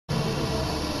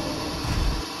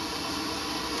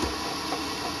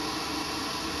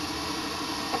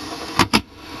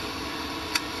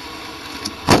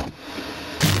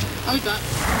I'll be back.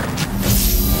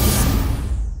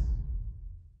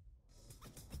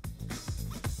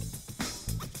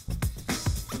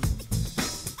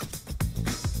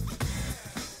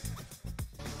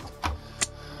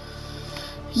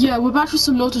 Yeah, we're back with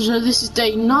Subnautica. This is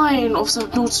day 9 of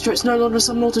Subnautica. It's no longer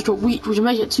Subnautica week, which will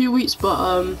make it 2 weeks, but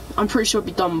I'm pretty sure it'll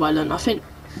be done by then. I think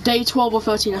day 12 or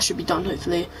 13 I should be done,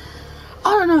 hopefully.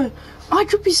 I don't know. I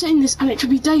could be saying this and it could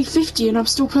be day 50 and I'm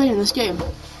still playing this game.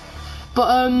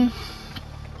 But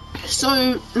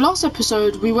so last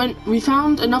episode we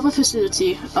found another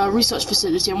facility, a research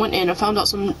facility, and went in and found out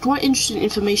some quite interesting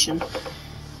information.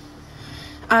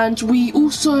 And we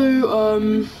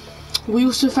also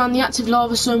found the active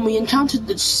lava zone. We encountered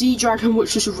the sea dragon,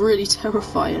 which was really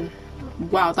terrifying.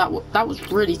 Wow, that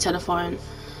was really terrifying.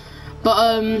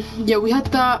 But yeah, we had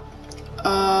that.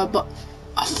 But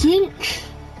I think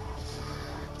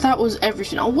that was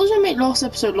everything. I was gonna make last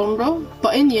episode longer,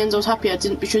 but in the end I was happy I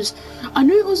didn't, because I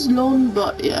knew it was long,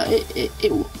 but yeah,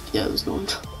 it was long.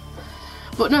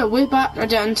 But no, we're back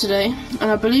again today,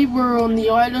 and I believe we're on the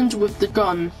island with the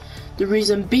gun. The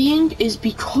reason being is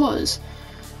because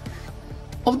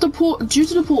of the due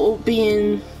to the portal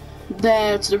being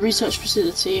there to the research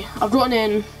facility. I've gotten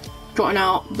in, gotten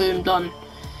out, boom, done.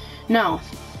 Now,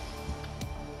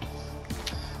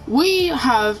 we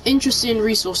have interesting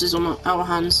resources on our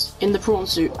hands in the prawn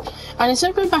suit, and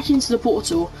instead of going back into the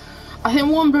portal, I think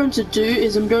what I'm going to do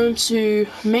is I'm going to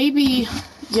maybe,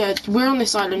 yeah, we're on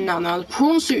this island now. Now the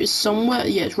prawn suit is somewhere,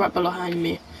 yeah, it's right behind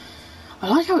me. I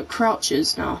like how it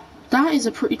crouches now. That is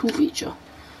a pretty cool feature.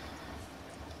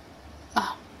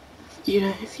 You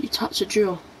know, if you touch a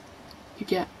drill, you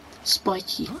get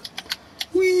spiky.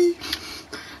 Whee!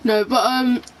 No,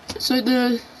 but so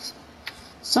the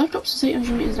Cyclops is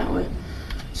 800 meters that way.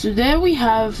 So there we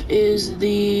have is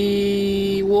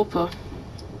the warper.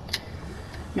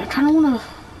 Now I kind of want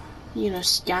to, you know,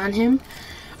 scan him,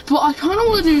 but I kind of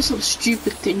want to do some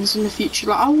stupid things in the future.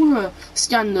 Like I want to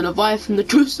scan the Leviathan, the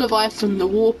Ghost Leviathan, the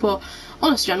warper. I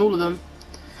want to scan all of them.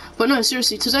 But no,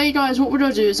 seriously, today guys, what we're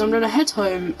going to do is I'm going to head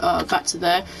home, back to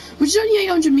there, which is only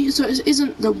 800 meters, so it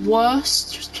isn't the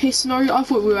worst case scenario. I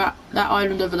thought we were at that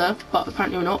island over there, but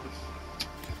apparently we're not.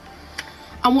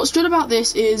 And what's good about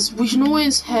this is we can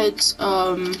always head,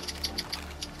 I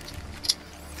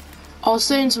was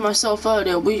saying to myself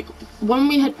earlier, when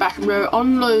we head back, we're going to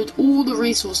unload all the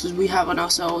resources we have on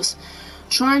ourselves,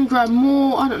 try and grab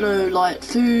more, I don't know, like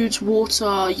food,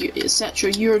 water,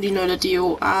 etc. You already know the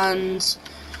deal, and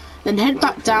then head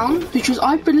back down, because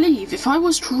I believe, if I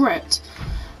was correct,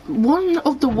 one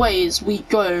of the ways we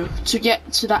go to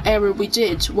get to that area we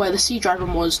did, where the sea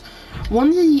dragon was, one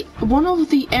of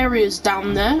the areas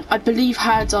down there, I believe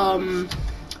had, oh,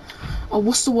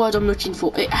 what's the word I'm looking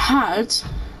for? It had,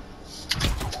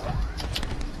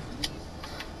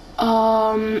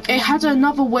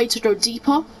 another way to go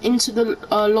deeper into the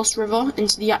Lost River,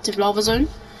 into the active lava zone,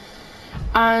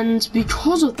 and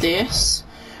because of this,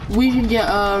 we can get,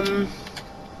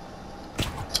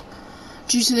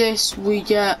 due to this, we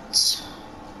get,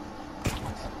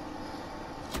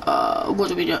 what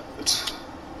do we get?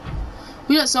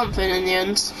 We get something in the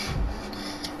end.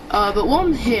 But while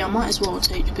I'm here, I might as well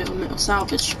take a bit of metal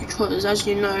salvage, because, as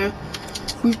you know,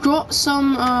 we've got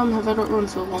some, have I got room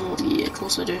for one more? Yeah, of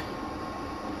course I do.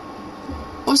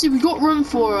 Obviously, we've got room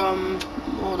for,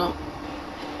 hold up.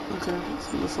 Okay, I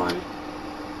think we're fine.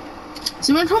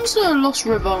 So when it comes to the Lost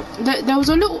River, there was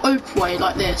a little opeway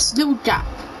like this, little gap,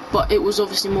 but it was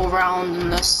obviously more round and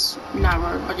less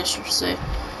narrow, I guess you could say.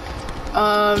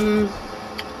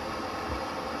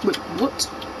 Wait, what?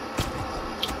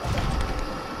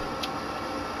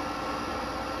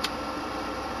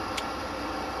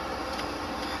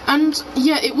 And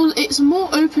yeah, it's a more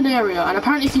open area, and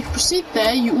apparently if you proceed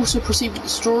there, you also proceed with the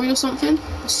story or something.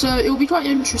 So it will be quite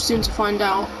interesting to find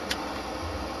out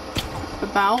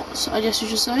about, I guess you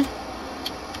should say.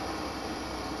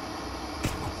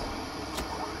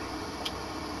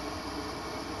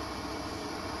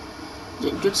 Is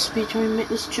it good speed to make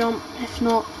this jump? If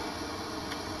not,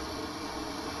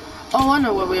 oh, I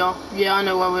know where we are. Yeah, I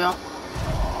know where we are.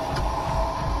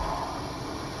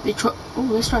 Oh,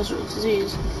 this guy's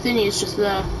disease. Thinny is just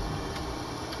there.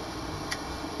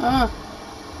 Ah.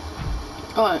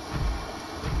 Alright.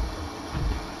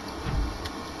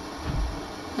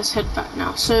 Let's head back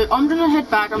now. So I'm gonna head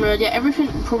back. I'm gonna get everything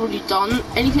probably done.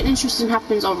 Anything interesting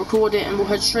happens, I'll record it, and we'll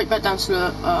head straight back down to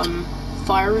the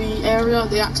fiery area,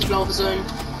 the active lava zone,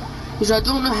 because I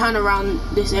don't want to hang around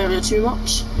this area too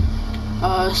much.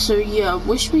 So yeah,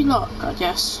 wish me luck, I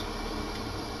guess.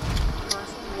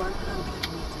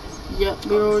 Yep,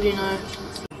 we already know.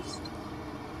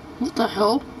 What the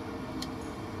hell?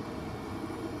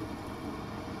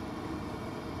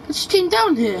 just came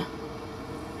down here.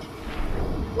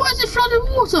 Why is it flooded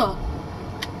water?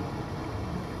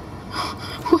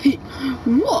 Wait,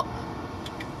 what?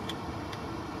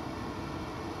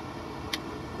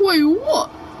 Wait, what?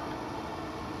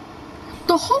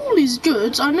 The hole is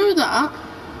good, I know that.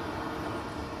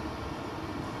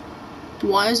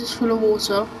 Why is this full of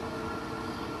water?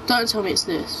 Don't tell me it's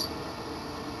this.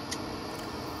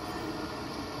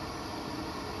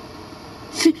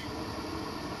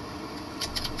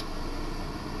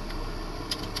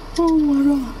 Oh my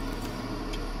god.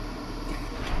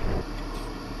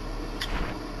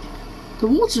 The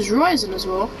water's rising as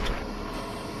well.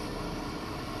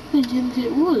 I didn't think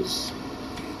it was.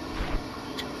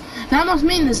 That must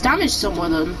mean there's damage somewhere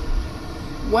then.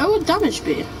 Where would damage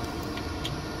be?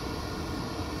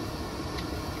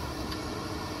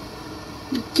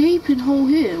 The gaping hole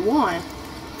here, why?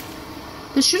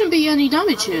 There shouldn't be any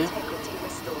damage here.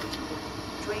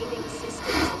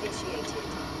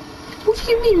 What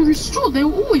do you mean restored? They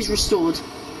were always restored.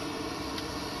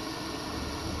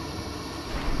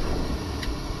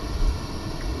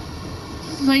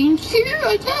 Thank you,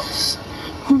 I guess.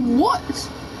 What?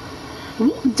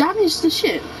 What damaged the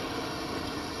ship?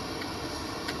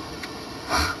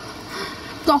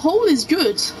 The hole is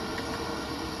good.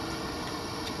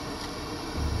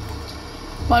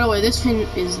 By the way, this thing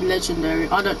is legendary.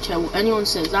 I don't care what anyone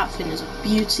says, that thing is a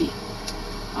beauty.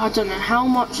 I don't know how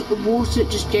much water it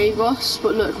just gave us,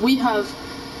 but look, we have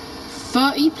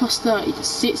 30 plus 30,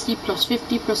 60 plus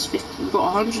 50 plus 50. We've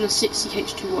got 160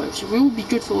 H2O, so we will be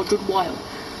good for a good while.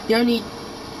 The only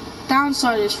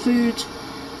downside is food,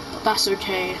 but that's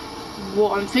okay.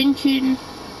 What I'm thinking,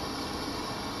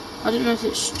 I don't know if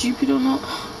it's stupid or not,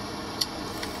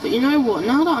 but you know what,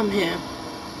 now that I'm here,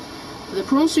 the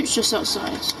prawn suit's just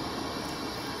outside.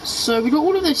 So we got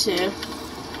all of this here,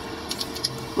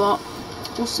 but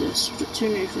what's this? We got two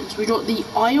new things. We got the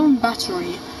ion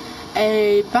battery,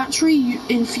 a battery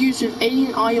infused with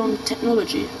alien ion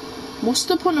technology. What's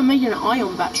the point of making an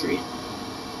ion battery?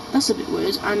 That's a bit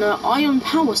weird. And an ion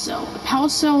power cell, a power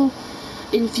cell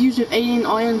infused with alien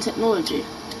ion technology.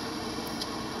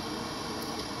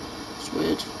 It's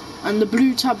weird. And the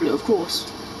blue tablet, of course.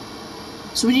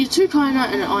 So we need two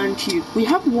kyanite and an iron cube. We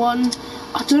have one.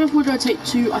 I don't know if we're going to take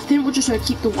two. I think we're just going to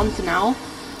keep the one for now.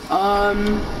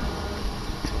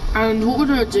 And what we're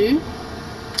going to do,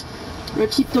 we're going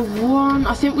to keep the one.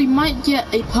 I think we might get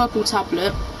a purple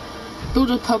tablet.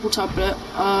 Build a purple tablet.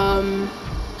 And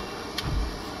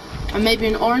maybe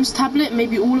an orange tablet.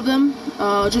 Maybe all of them.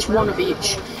 Just one of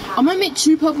each. I might make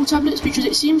two purple tablets because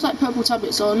it seems like purple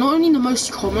tablets are not only the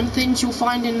most common things you'll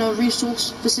find in a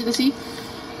resource facility,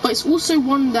 but it's also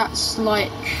one that's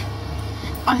like,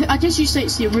 I guess you say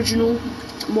it's the original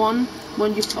one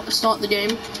when you start the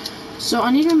game. So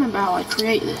I need to remember how I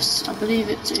create this. I believe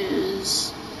it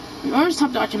is an orange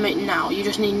tablet I can make now. You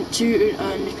just need two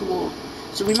nickel ore.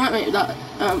 So we might make that.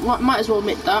 Might as well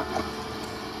make that.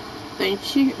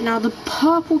 Thank you. Now the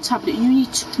purple tablet, you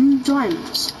need 2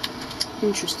 diamonds.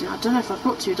 Interesting. I don't know if I've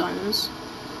got 2 diamonds.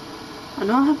 I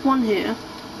know I have one here.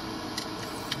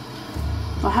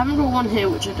 If I haven't got one here,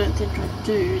 which I don't think I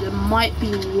do, there might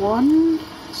be one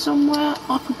somewhere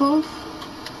up above.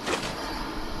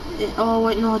 Oh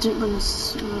wait, no, I didn't bring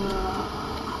this.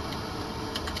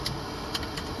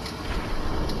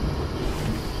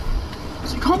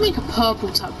 So we can't make a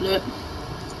purple tablet,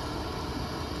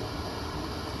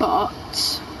 but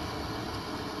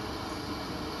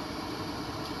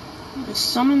there's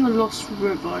some in the Lost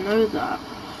River, I know that.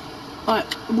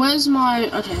 Alright, where's my,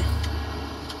 okay.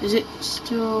 Is it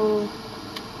still,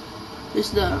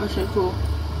 it's there, okay, cool.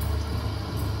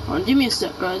 Alright, give me a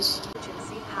sec, guys.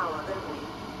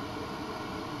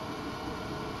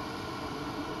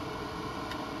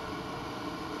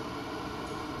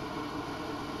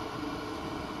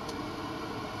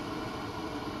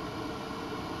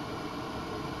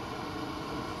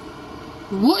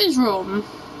 What is wrong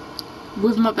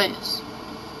with my base?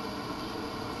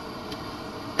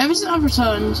 Ever since I've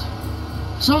returned,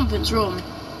 something's wrong.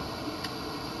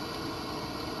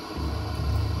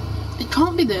 It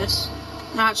can't be this.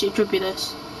 Actually, it could be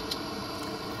this.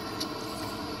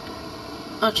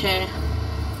 Okay.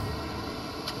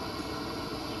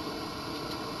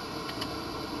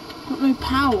 Got no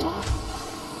power.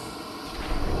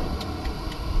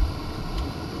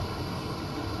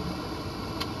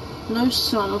 No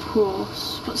sun, of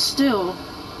course, but still.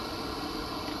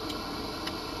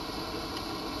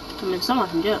 I mean, some I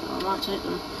can get, I might take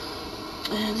them.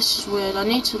 This is weird. I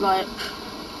need to, like,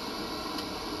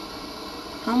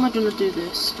 how am I gonna do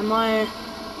this? Am I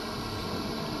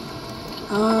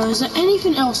Is there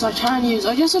anything else I can use?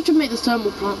 I guess I could make the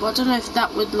thermal plant, but I don't know if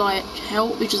that would like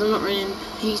help because I'm not really in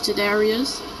heated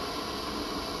areas.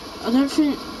 I don't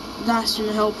think that's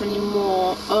gonna help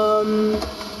anymore.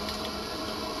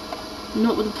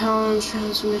 Not with the power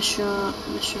transmission.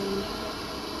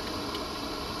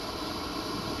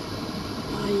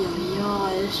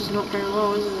 Ay, this is not going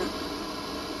well, isn't it?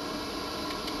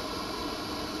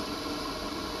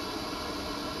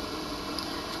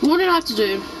 What did I have to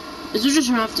do? Is it just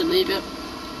gonna have to leave it?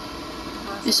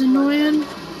 It's annoying,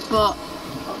 but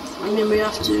I mean we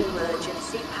have to.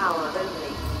 Emergency power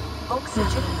only.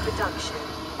 Oxygen production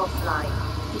offline.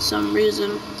 For some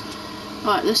reason.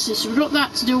 Alright, let's see. So we've got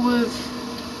that to deal with.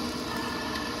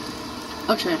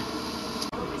 Okay.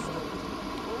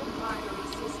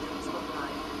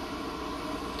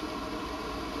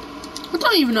 I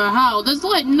don't even know how. There's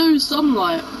like no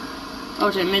sunlight.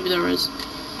 Okay, maybe there is.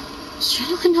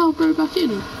 Should I now go back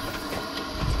in?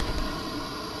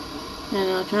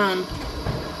 Yeah, I can.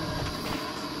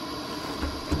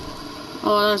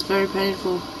 Oh, that's very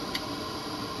painful.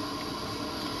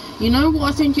 You know what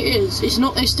I think it is? It's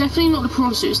not. It's definitely not the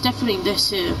prawn suit. It's definitely this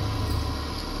here.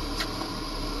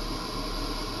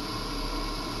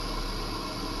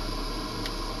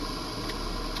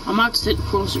 I might have to take the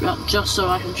prawn suit out just so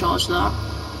I can charge that.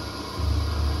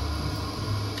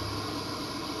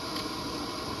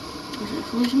 Okay,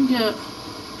 if we can get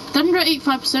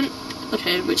 185%.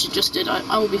 Okay, which it just did.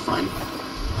 I will be fine.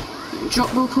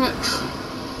 Drop real quick.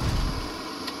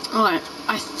 Alright,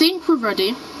 I think we're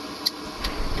ready.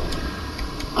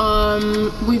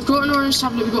 We've got an orange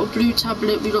tablet, we've got a blue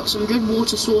tablet, we've got some good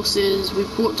water sources,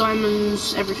 we've got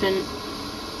diamonds, everything.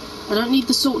 I don't need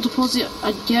the salt deposit,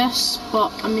 I guess,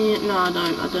 but I mean, no, I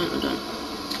don't.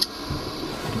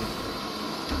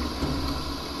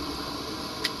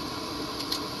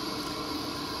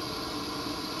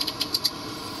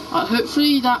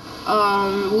 Hopefully that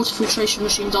water filtration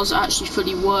machine does actually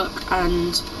fully work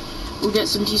and we'll get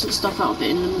some decent stuff out of it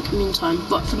in the meantime.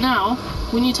 But for now,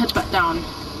 we need to head back down.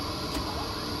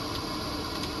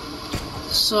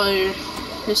 So,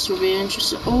 this will be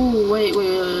interesting. Oh, wait.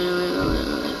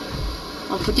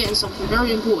 I'm forgetting something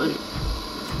very important.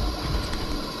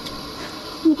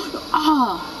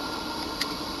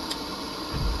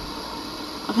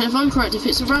 Okay, if I'm correct, if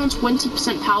it's around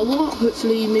 20% power,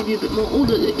 hopefully maybe a bit more,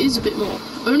 although it is a bit more.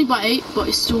 Only by 8, but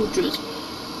it's still good.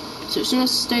 So it's going to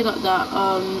stay like that,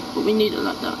 but we need it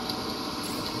like that.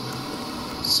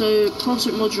 So,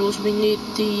 concert modules, we need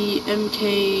the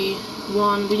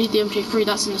MK1, we need the MK3,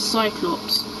 that's in the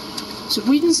Cyclops. So if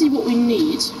we can see what we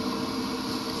need.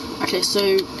 Okay,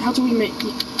 so how do we make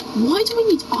the... Why do we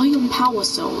need ion power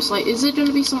cells? Like, is there going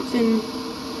to be something...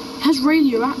 It has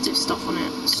radioactive stuff on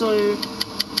it, so...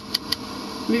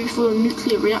 Maybe for a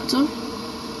nuclear reactor?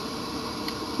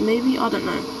 Maybe? I don't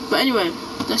know. But anyway,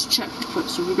 let's check real quick.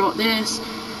 So we got this,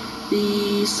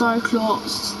 the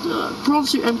Cyclops, the prawn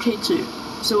suit MK2.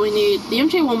 So we need the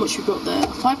MK1, which we've got there,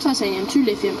 5 titanium, 2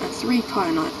 lithium, and 3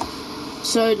 kyanite.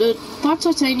 So the 5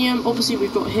 titanium, obviously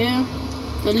we've got here.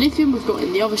 The lithium we've got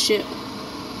in the other ship.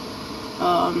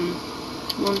 1,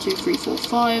 2, 3, 4,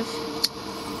 5.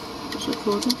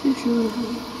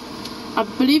 I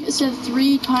believe it said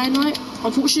 3 kyanite.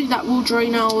 Unfortunately, that will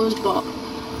drain ours, but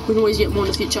we can always get more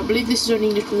in the future. I believe this is only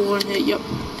nickel ore in here. Yep.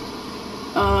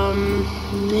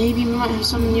 Maybe we might have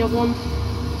some in the other one.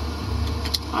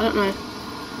 I don't know.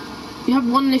 If you have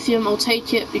 1 lithium, I'll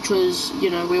take it because, you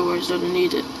know, we always don't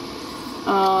need it.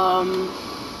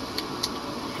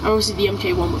 Obviously the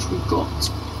MK1, which we've got.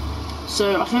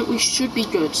 So I think we should be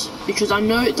good because I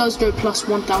know it does go plus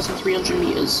 1,300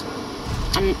 meters,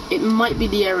 and it might be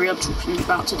the area I'm talking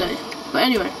about today. But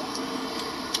anyway,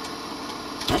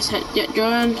 let's get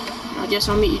going. I guess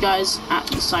I'll meet you guys at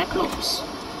the Cyclops.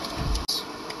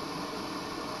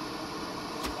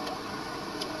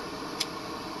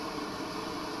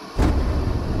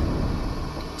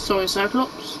 Sorry,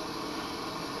 Cyclops.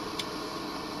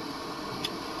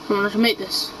 Come on, I can make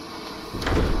this.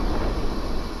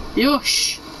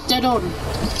 Yosh! Dead on.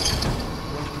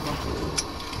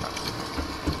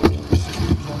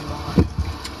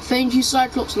 Thank you,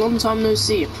 Cyclops. Long time no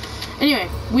see. Anyway,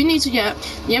 we need to get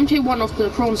the MK1 off the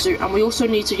prawn suit, and we also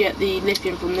need to get the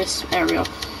lithium from this area.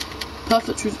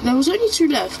 Perfect. There was only 2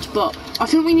 left, but I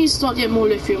think we need to start getting more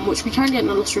lithium, which we can get in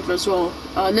the Lost River as well.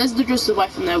 There's the Just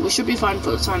Survive from there. We should be fine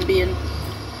for the time being.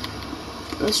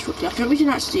 Let's quickly. I think we can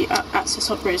actually access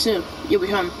upgrades here. Yeah, we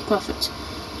can. Perfect.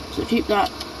 So keep that.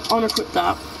 Unequip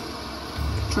that.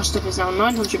 Trust step is now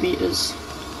 900 meters.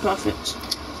 Perfect.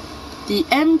 The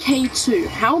MK2.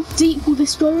 How deep will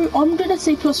this go? I'm gonna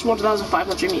say plus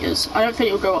 1,500 meters. I don't think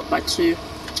it'll go up by 2.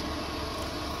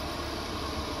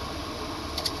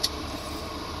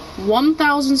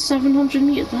 1,700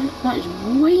 meters. That is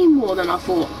way more than I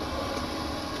thought.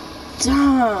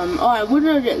 Damn. Alright, we're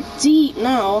gonna get deep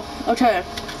now. Okay.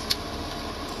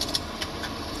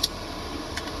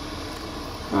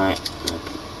 Alright.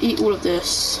 Eat all of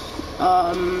this.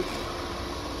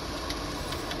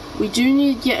 We do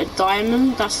need to get a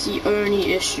diamond. That's the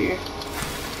only issue.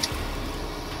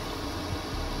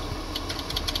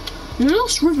 The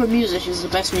Lost River music is the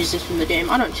best music in the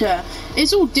game. I don't care.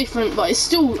 It's all different, but it's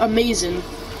still amazing.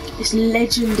 It's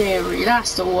legendary.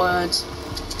 That's the word.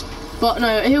 But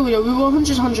no, here we go. We were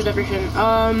 100 everything.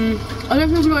 I don't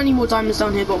think we've got any more diamonds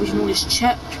down here, but we can always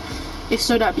check. If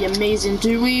so, that'd be amazing.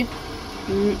 Do we?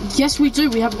 Yes, we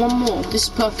do. We have one more. This is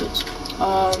perfect.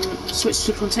 Switch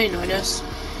to container, I guess.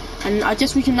 And I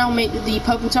guess we can now make the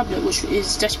purple tablet, which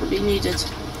is desperately needed.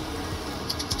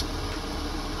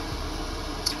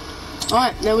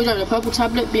 Alright, there we go, the purple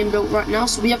tablet being built right now.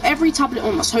 So we have every tablet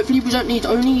on us. Hopefully we don't need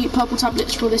only purple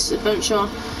tablets for this adventure.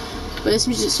 But this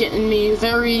music's getting me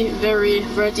very, very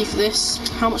ready for this.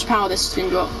 How much power this thing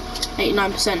got?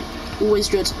 89%. Always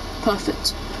good.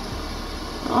 Perfect.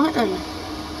 Alright then.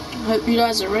 Hope you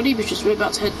guys are ready because we're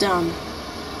about to head down.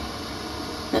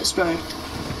 Let's go.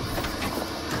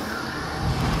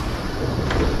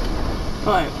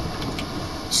 Alright.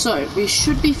 So, we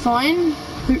should be fine,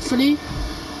 hopefully.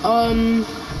 I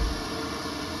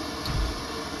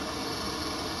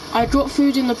got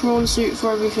food in the prawn suit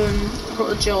for everything. I got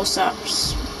the gel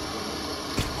saps.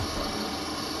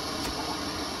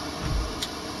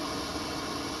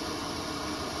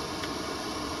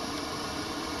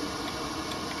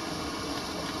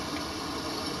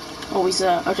 Oh, he's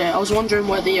there. Okay, I was wondering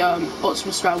where the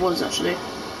Optimus guy was actually.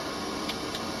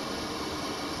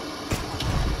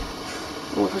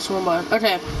 Oh, press one button.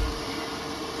 Okay.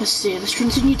 Let's see, let's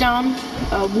continue down.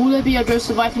 Will there be a ghost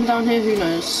surviving down here? Who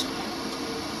knows?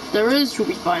 If there is, we'll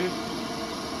be fine.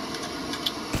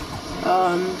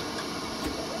 I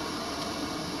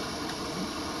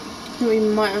think we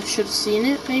might have should have seen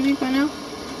it maybe by now.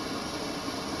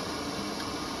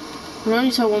 We'll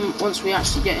only tell once we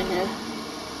actually get in here.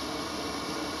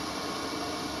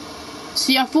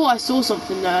 See, I thought I saw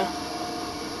something there.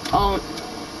 Oh.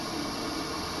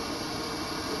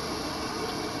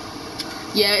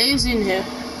 Yeah, it is in here.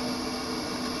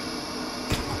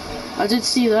 I did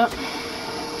see that.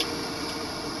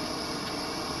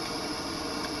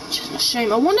 Just a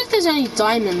shame. I wonder if there's any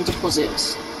diamond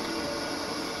deposits.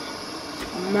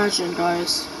 Imagine,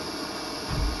 guys.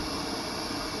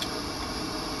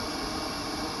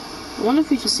 I wonder if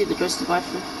we can see the ghost of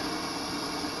Leviathan.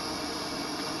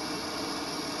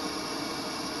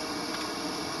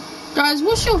 Guys,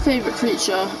 what's your favourite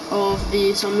creature of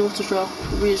the Subnautica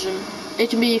region? It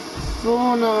can be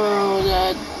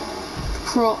fauna,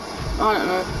 crop, I don't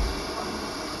know.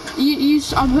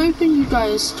 I'm hoping you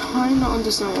guys kinda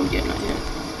understand what I'm getting at here.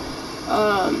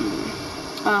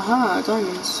 Aha,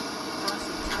 diamonds.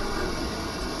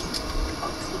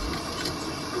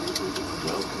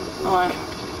 Alright.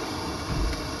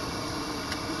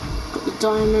 Got the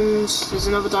diamonds. There's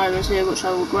another diamond here which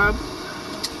I will grab.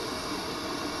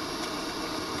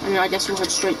 And then I guess we'll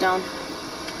head straight down.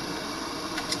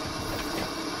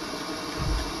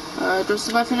 Do I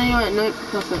survive in anyway? Nope,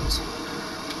 perfect.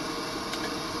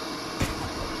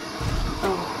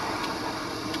 Oh.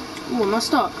 Ooh, am I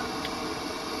stuck?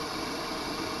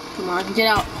 Come on, I can get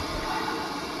out.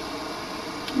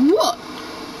 What?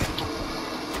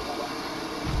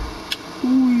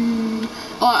 Ooh.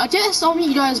 Alright, I guess I'll meet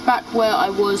you guys back where I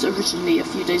was originally a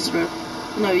few days ago.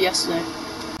 No, yesterday.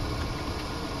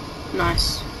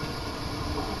 Nice.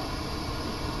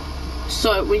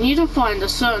 So, we need to find a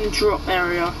certain drop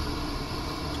area.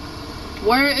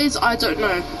 Where it is, I don't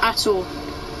know at all.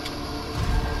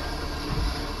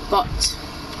 But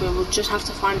we will just have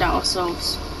to find out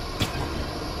ourselves.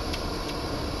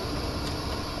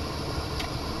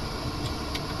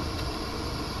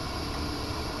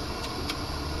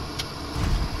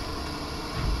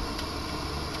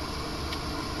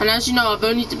 And as you know, I've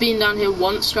only been down here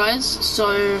once, guys,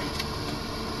 so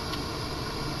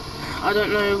I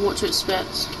don't know what to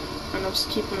expect. And I'm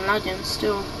just keeping lagging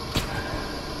still.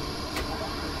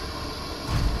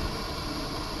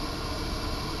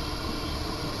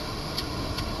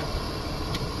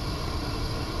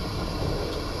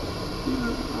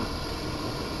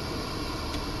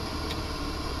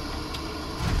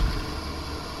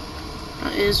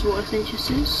 That is what I think it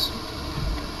is.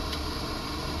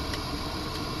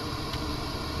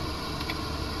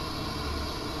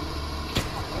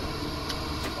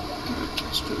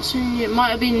 Let's continue. It might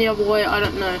have been the other way, I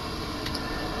don't know.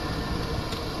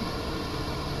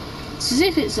 Let's It's as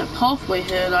if it's a pathway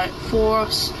here, like, for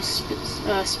us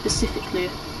specifically.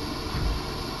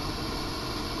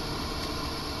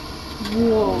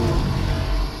 Whoa.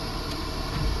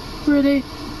 Really?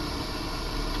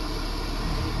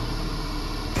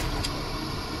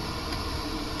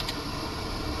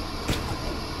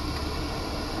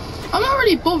 I'm not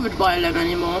really bothered by them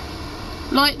anymore.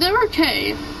 Like, they're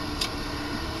okay. And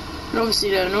obviously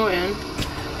they're annoying.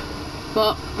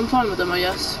 But I'm fine with them, I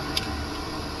guess.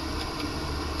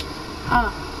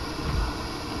 Ah.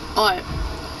 Alright.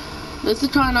 There's the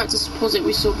Kionitis deposit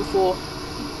we saw before.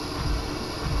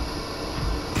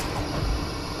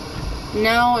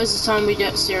 Now is the time we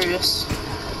get serious.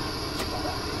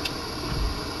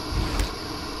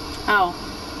 Ow.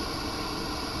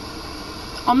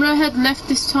 I'm gonna head left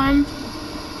this time.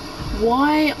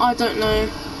 Why? I don't know.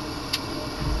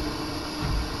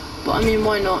 But I mean,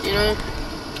 why not, you know?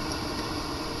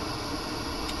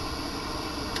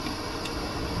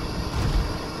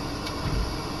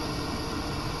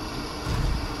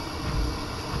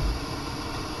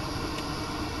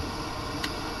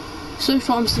 So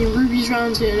far I'm seeing rubies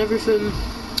around here and everything,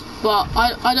 but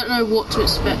I don't know what to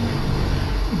expect.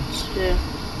 Yeah.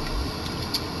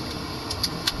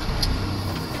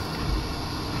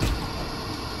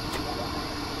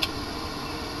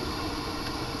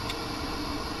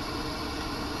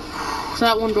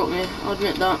 That one got me, I'll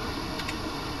admit that.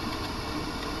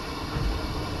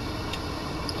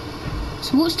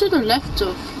 So what's to the left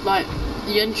of, like,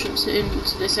 the entrance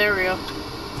into this area?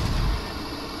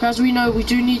 As we know, we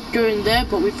do need to go in there,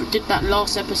 but we did that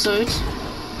last episode.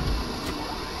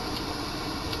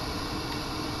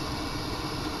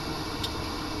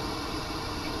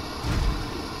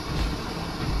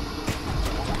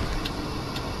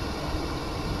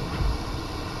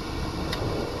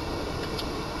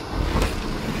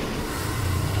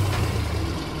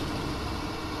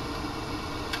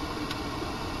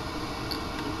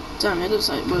 Damn, it looks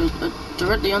like we're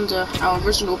directly under our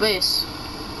original base.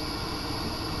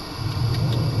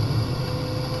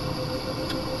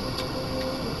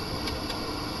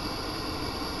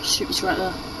 Shoot, he's right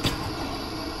there.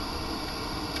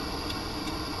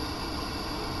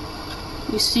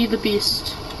 We see the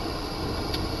beast.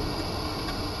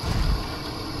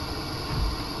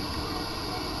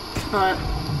 Alright.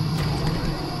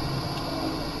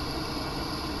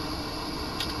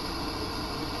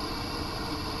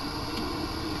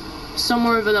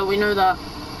 Somewhere over there, we know that.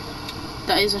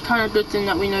 That is a kind of good thing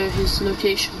that we know his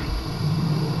location.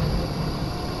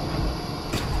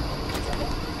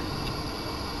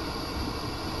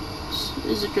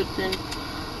 Is a good thing.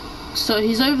 So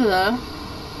he's over there,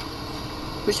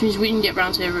 which means we can get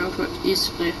round here real quick,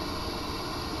 easily.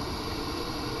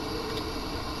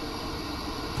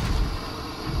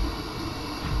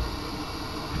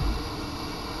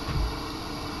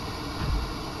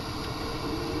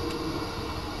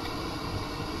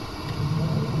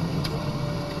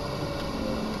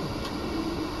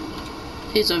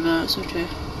 He's over there, it's okay.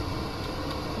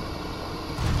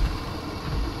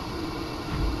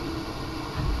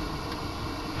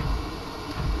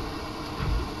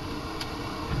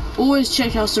 Always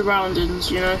check our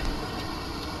surroundings, you know.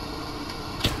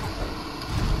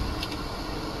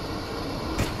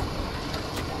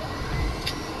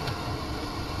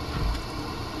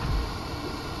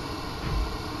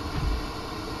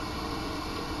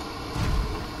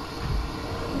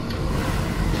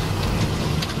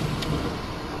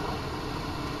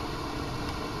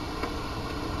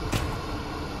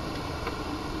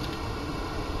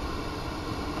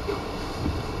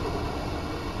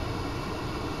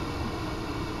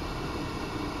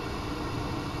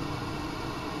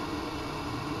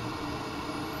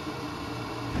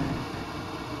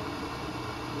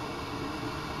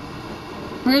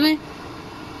 Really?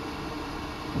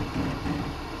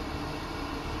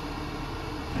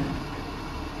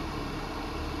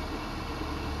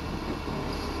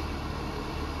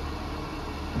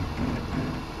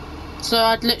 So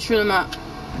I'd look through the map.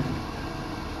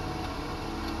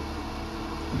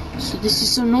 So this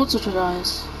is Subnautica,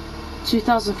 guys.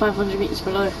 2,500 meters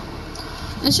below.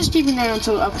 Let's just keep it there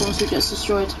until our portal gets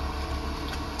destroyed.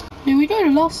 Here we go,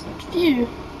 last view.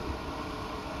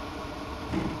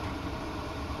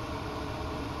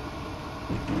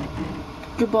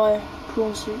 Goodbye,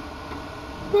 prawn suit.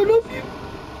 I love you.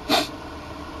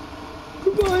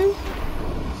 Goodbye.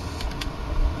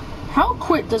 How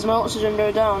quick does my oxygen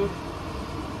go down?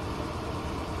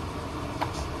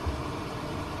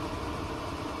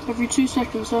 Every 2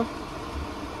 seconds, huh?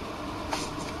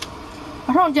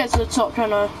 I can't get to the top,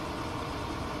 can I?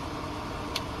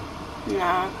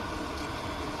 Nah.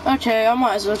 Okay, I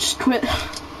might as well just quit.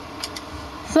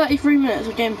 33 minutes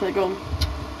of gameplay gone.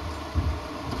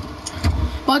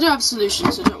 But I do have a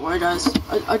solution, so don't worry guys.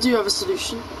 I do have a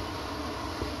solution.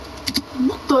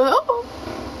 What the hell?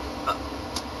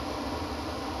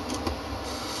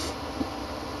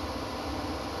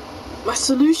 My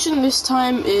solution this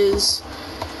time is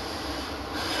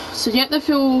to get the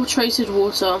filtrated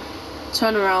water,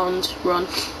 turn around, run.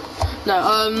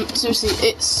 No, seriously,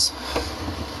 it's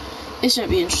gonna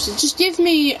be interesting. Just give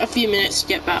me a few minutes to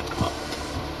get back.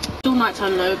 Still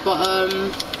nighttime though, but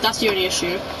that's the only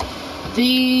issue.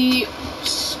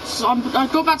 So I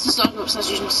got back to Startups as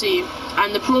you can see,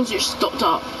 and the prawns just stopped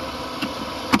up.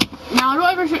 Now I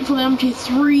got everything for the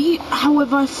MK3,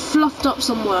 however I fluffed up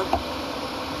somewhere.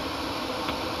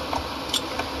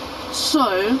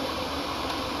 So,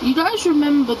 you guys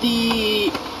remember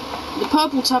the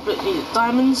purple tablet needed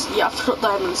diamonds? Yeah, I forgot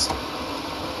diamonds.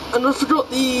 And I forgot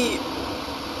the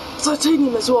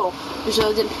titanium as well, which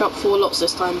I didn't pick up 4 lots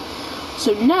this time.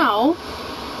 So now,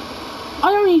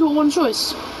 I only got one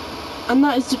choice, and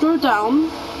that is to go down,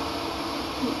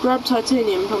 grab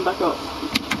titanium, and come back up.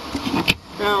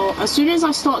 Now, as soon as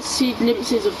I start to see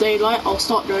glimpses of daylight, I'll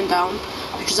start going down,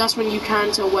 because that's when you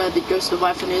can tell where the Ghost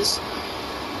Leviathan is.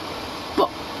 But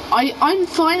I'm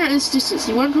fine at this distance.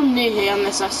 He won't come near here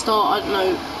unless I start, I don't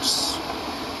know, just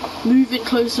move it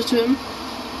closer to him.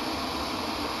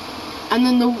 And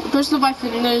then the Ghost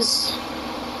Leviathan, there's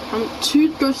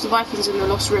 2 Ghost Leviathans in the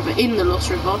Lost River,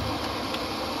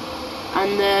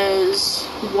 and there's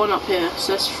 1 up here,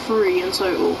 so that's 3 in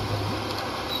total,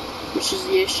 which is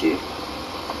the issue.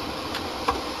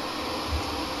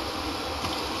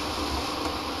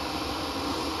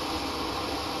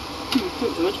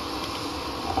 Not good.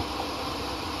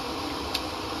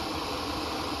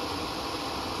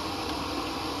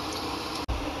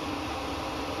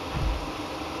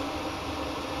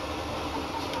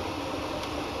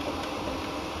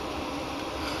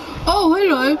 Oh,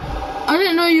 hello! I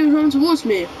didn't know you were coming towards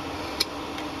me.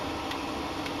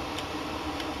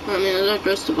 I mean, that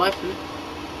goes to Viper.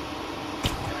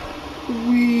 I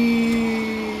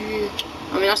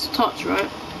mean, that's a touch, right?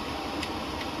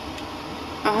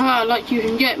 Aha, like you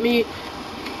can get me.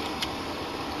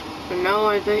 And now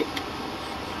I vape.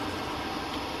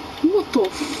 What the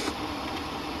f...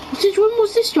 When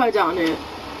was this guy down here?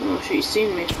 Oh shit, he's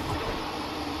seen me.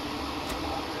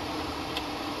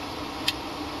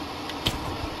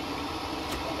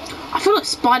 I feel like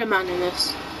Spider-Man in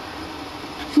this.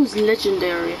 It feels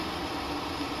legendary.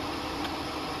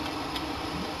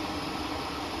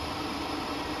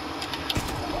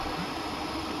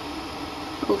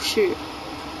 Oh shoot.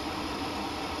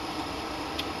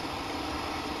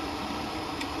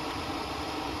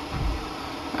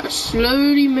 I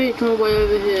slowly make my way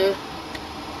over here.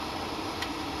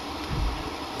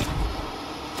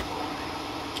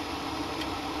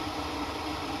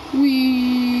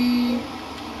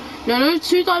 No, those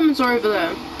 2 diamonds are over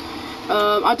there.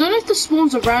 I don't know if the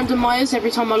spawns are randomized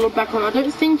every time I log back on. I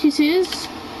don't think it is.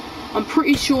 I'm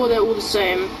pretty sure they're all the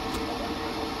same.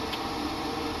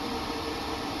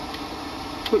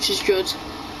 Which is good.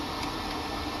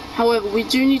 However, we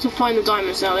do need to find the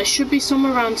diamonds now. They should be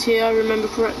somewhere around here, I remember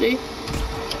correctly.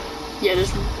 Yeah,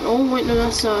 there's... Oh, wait, no,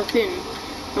 that's thin.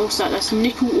 What's that? That's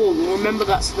nickel ore. We'll remember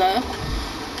that's there.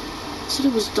 So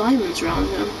there was diamonds around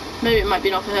here. Maybe it might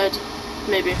be up ahead.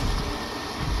 Maybe.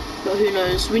 But who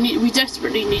knows? We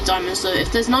desperately need diamonds, so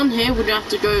if there's none here, we're gonna have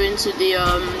to go into the,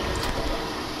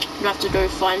 we'll have to go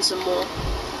find some more.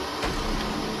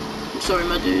 I'm sorry,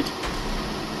 my dude.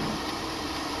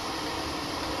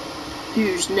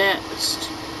 Who's next?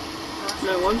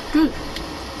 No one? Good.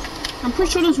 I'm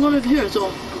pretty sure there's one over here as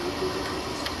well.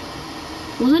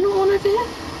 Was there not one over here?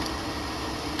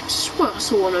 I swear I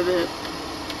saw one over here.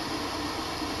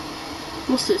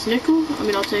 What's this, nickel? I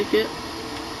mean, I'll take it.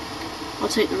 I'll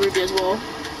take the ruby as well.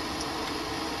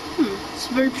 It's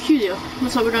very peculiar.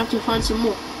 Looks like we're gonna have to find some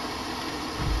more.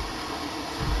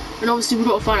 And obviously we've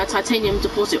got to find a titanium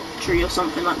depository or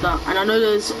something like that. And I know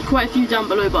there's quite a few down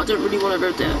below, but I don't really want to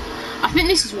go there. I think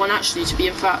this is one actually, to be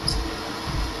in fact.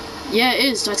 Yeah, it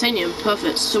is titanium.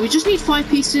 Perfect. So we just need 5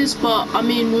 pieces, but I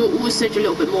mean we'll always take a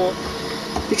little bit more.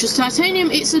 Because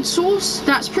titanium, it's a source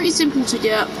that's pretty simple to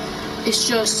get. It's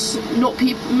just not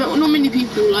many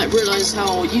people like realise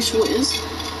how useful it is.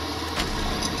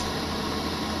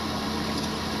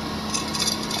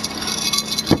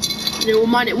 And then we'll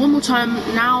mine it one more time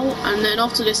now, and then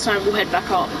after this time we'll head back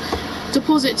up,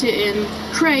 deposit it in,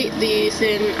 create the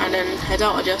thing, and then head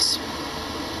out, I guess.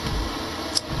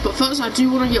 But first I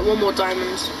do want to get one more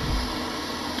diamond.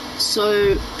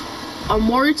 So I'm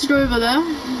worried to go over there,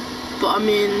 but I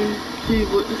mean, who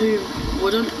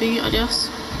wouldn't be, I guess.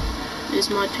 is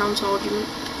my counter argument.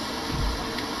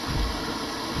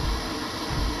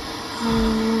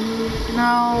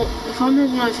 Now, if I'm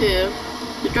heading over here,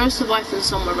 the ghost of Leviathan's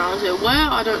somewhere around here. Where?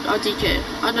 I DK.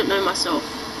 I don't know myself.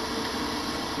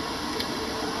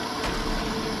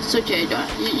 It's okay, guys.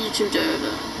 You can do it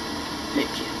over. Thank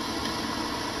you.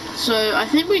 So I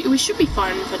think we should be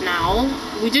fine for now.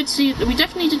 We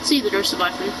definitely did see the ghost of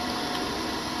Leviathan.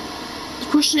 The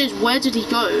question is, where did he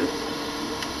go?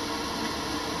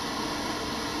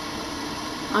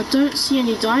 I don't see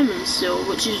any diamonds still,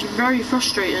 which is very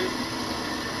frustrating.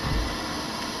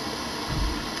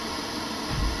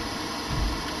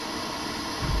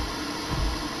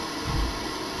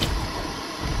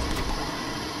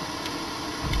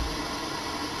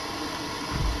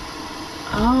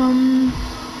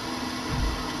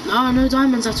 No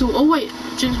diamonds at all. Oh wait,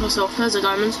 jinxed myself, there's a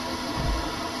diamond.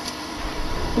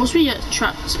 Watch me get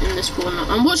trapped in this corner.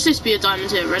 And watch this be a diamond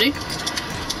here, ready?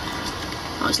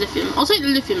 Oh, it's lithium. I'll take the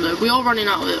lithium though, we are running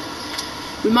out of it.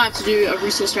 We might have to do a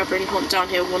resource gathering hunt down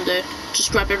here one day.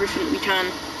 Just grab everything that we can.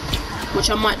 Which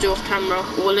I might do off camera,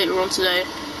 or later on today,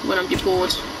 when I'm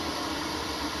bored.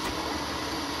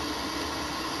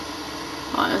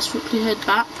 Alright, let's quickly head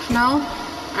back now.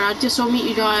 And I guess I'll meet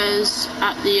you guys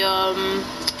at the,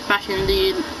 back in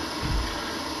the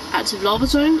active lava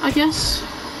zone, I guess.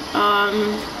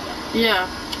 Yeah.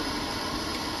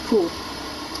 Cool.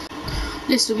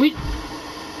 Listen,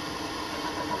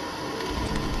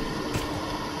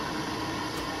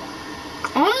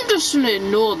 I'm just gonna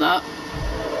ignore that.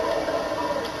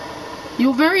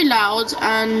 You're very loud,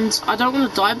 and I don't want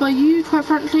to die by you, quite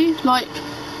frankly. Like,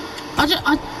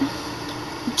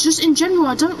 just in general,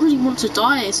 I don't really want to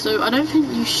die, so I don't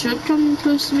think you should come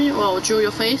close to me, or I'll draw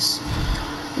your face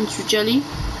into jelly.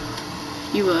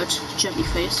 You word, jelly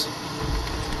face.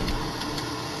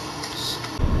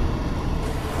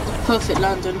 Perfect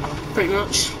landing, pretty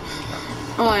much.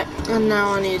 Alright, and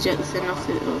now I need to get the thing off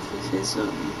of his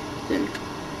thing.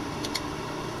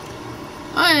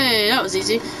 Hey, that was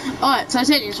easy. Alright,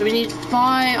 titanium, so we need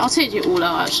 5. I'll take it all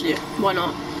out actually, why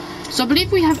not? So I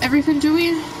believe we have everything, do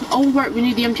we? Oh right, we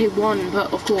need the MK1,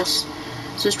 but of course.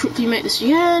 So let's quickly make this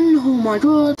again. Oh my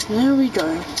god. There we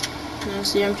go.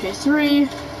 There's the MK3.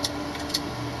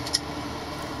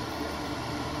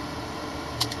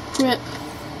 Grip.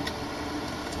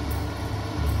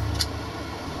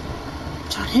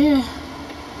 Down here.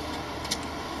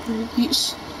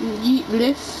 Yeet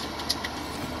lift.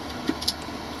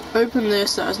 Open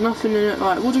this, that has nothing in it.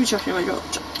 Right, what do we chuck in?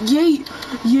 Yeet!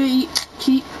 Yeet!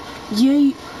 Keep!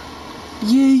 Yeet!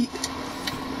 Yeet!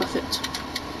 Perfect.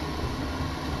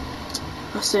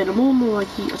 I say the more and more I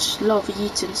yeet, I just love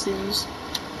yeeting things.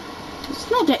 It's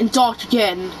not getting dark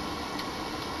again.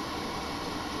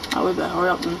 Oh, we better hurry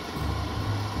up then.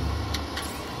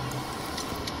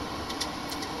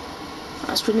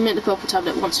 Let's quickly make the purple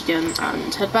tablet once again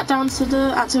and head back down to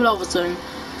the active lava zone.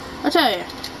 Okay.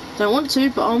 Don't want to,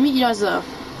 but I'll meet you guys there.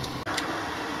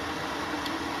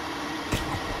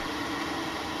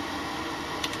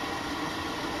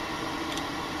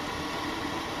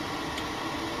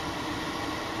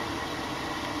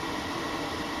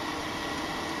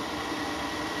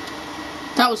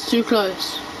 That was too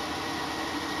close.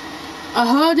 I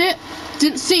heard it,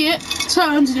 didn't see it,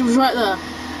 turned and it was right there.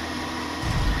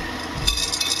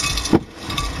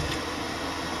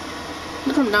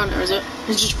 Not coming down there, is it?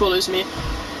 It just follows me.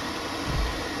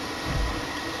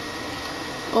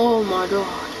 Oh my god.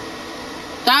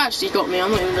 That actually got me,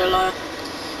 I'm not even gonna lie.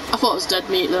 I thought it was dead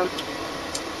meat then.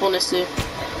 Honestly.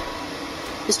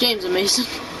 This game's amazing.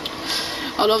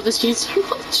 I love this game so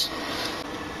much.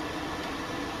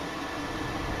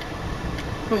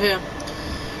 We're here.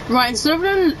 Right, instead of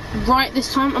going right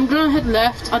this time, I'm gonna head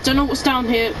left. I don't know what's down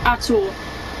here at all.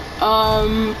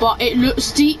 But it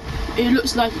looks deep. It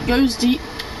looks like it goes deep.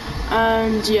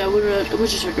 And yeah, we're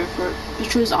just gonna go for it.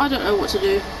 Because I don't know what to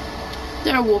do.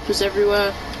 There are warpers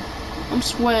everywhere. I'm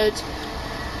scared.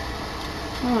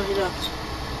 Oh, he left.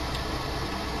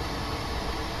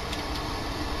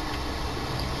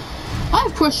 I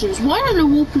have questions. Why don't the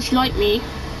warpers like me?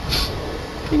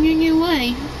 In your new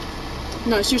way.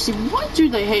 No, seriously, why do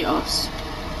they hate us?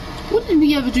 What did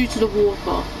we ever do to the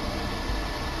warper?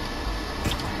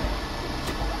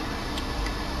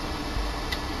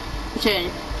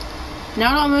 Okay.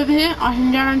 Now that I'm over here, I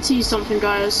can guarantee something,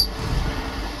 guys.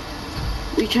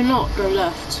 We cannot go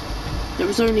left. There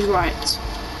is only right.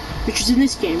 Which is in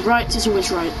this game, right is always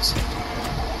right.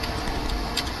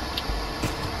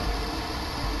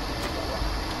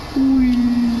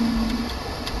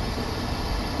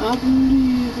 I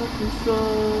believe I can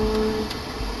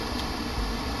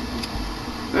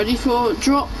fly. Ready for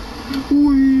drop?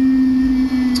 Whee!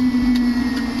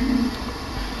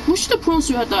 wish the prawn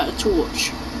suit had that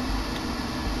torch.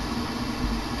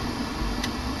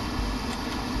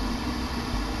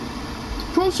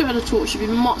 The prawn suit had a torch would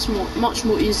be much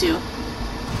more easier.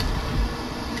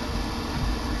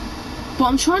 But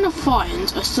I'm trying to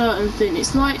find a certain thing.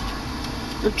 It's like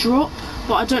a drop,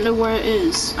 but I don't know where it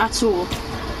is at all.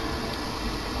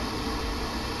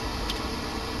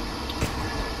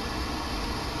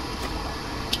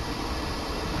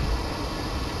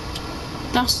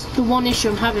 That's the one issue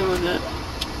I'm having with it.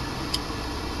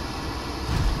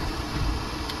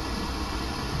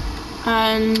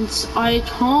 And I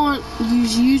can't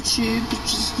use YouTube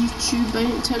because YouTube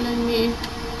ain't telling me.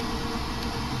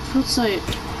 For God's sake.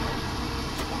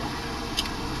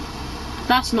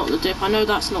 That's not the dip. I know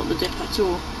that's not the dip at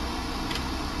all.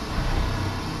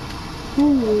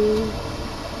 Ooh.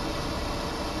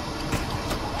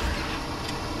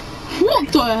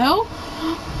 What the hell?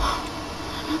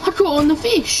 I caught on the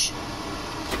fish.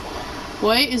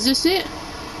 Wait, is this it?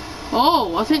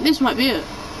 Oh, I think this might be it.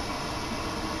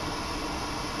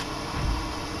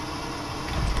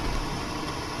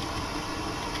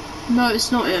 No,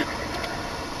 it's not it.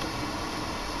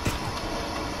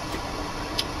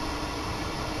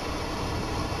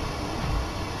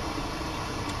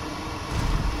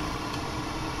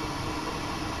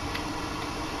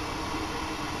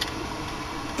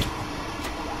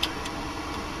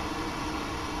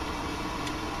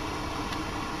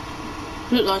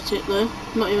 Look like it though,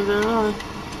 not even gonna lie.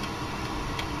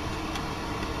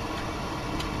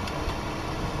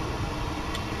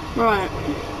 Right.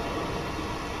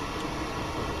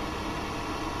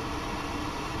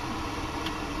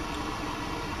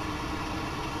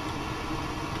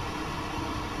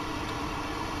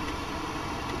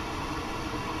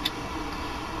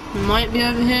 Might be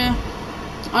over here.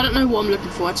 I don't know what I'm looking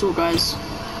for at all, guys.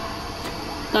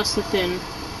 That's the thing.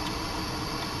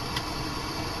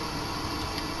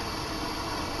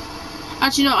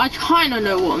 Actually, no, I kind of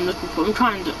know what I'm looking for. I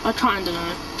kind of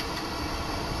know.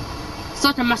 It's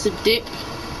like a massive dip.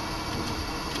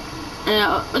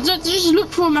 Just look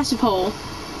for a massive hole.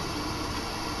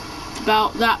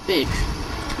 About that big.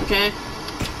 Okay?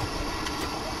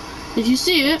 If you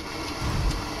see it,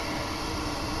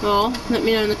 well, let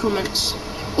me know in the comments.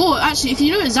 Or, actually, if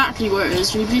you know exactly where it is,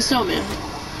 can you please tell me?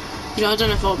 Yeah, I don't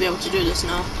know if I'll be able to do this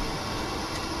now.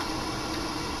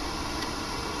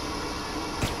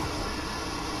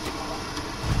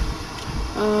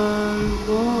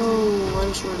 Whoa, I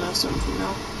just realised something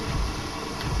now.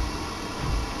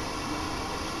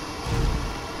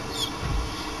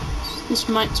 This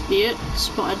might be it,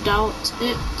 but I doubt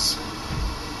it.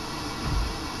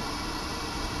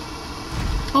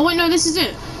 Oh wait, no, this is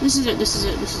it. This is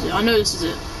it. I know this is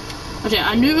it. Okay,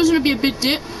 I knew it was going to be a big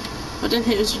dip. I didn't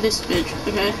think it was this big,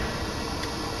 okay?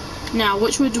 Now,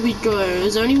 which way do we go?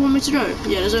 Is there only one way to go?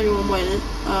 Yeah, there's only one way,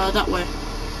 that way.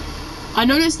 I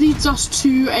know this leads us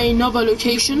to another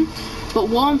location, but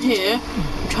while I'm here,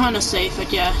 I'm kind of safe, I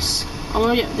guess. I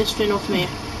want to get this thing off me.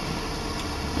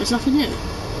 There's nothing here.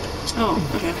 Oh,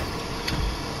 okay.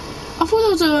 I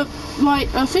thought there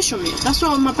was a fish on me. That's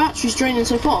why my battery's draining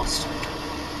so fast.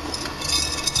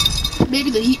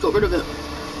 Maybe the heat got rid of it.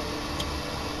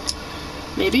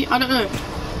 Maybe, I don't know.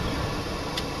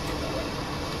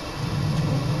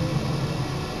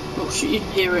 Oh shoot, you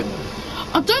can hear it.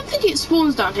 I don't think it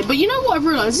spawns down here, but you know what I've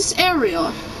realised? This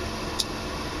area,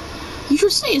 you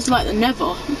should say it's like the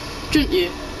Nether, shouldn't you?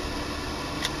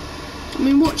 I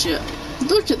mean, watch it.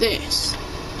 Look at this.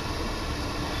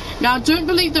 Now, I don't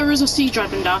believe there is a sea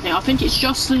dragon down here. I think it's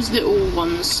just those little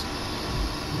ones.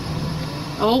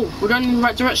 Oh, we're going in the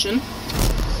right direction.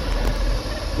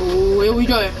 Oh, here we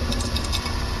go.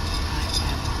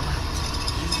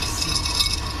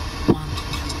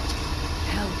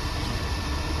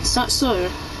 Is that so?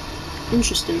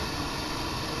 Interesting.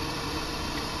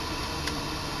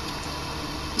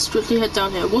 Let's quickly head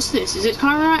down here. What's this? Is it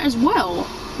Chironite as well?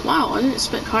 Wow, I didn't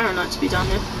expect Chironite to be down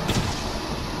here.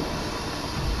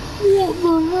 What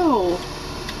the hell?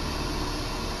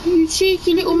 You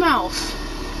cheeky little mouth.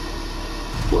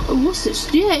 What's this?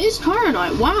 Yeah, it is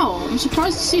Chironite. Wow, I'm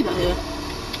surprised to see that here.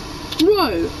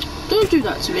 Bro, don't do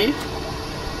that to me.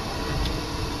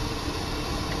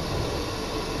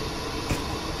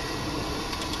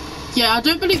 Yeah, I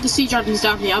don't believe the sea dragon's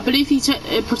down here. I believe he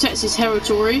protects his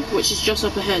territory, which is just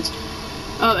up ahead.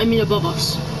 I mean above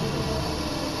us.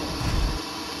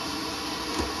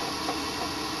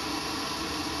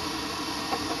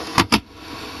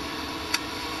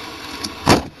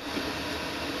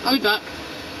 I'll be back.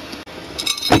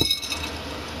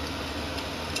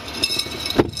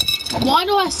 Why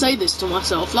do I say this to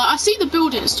myself? Like, I see the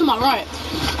buildings to my right,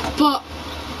 but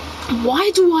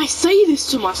Why do I say this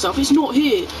to myself? It's not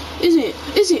here, is it?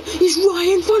 Is it? It's right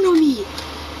in front of me.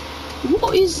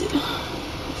 What is it?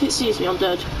 If it sees me, I'm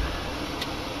dead.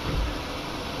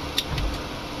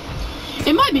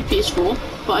 It might be peaceful,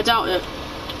 but I doubt it.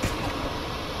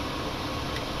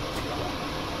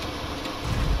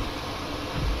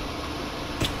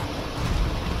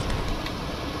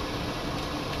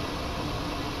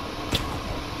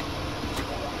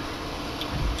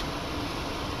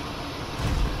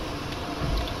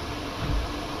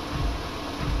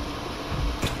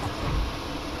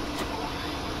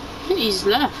 He's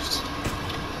left.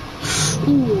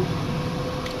 Ooh.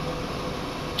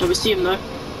 Don't we see him though?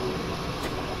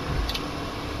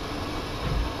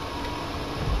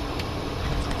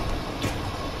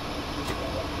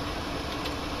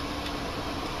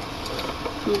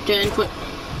 I'm getting quick.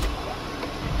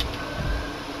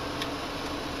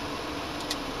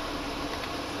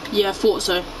 Yeah, I thought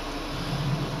so.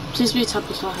 Please be a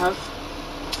tablet I have.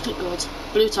 Thank God.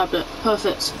 Blue tablet.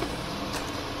 Perfect.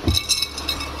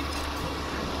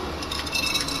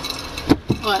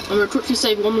 Alright, I'm gonna quickly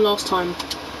save one last time.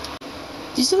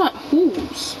 These are like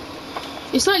halls.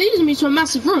 It's like leading me to a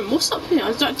massive room. What's up here?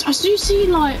 I do see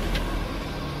like...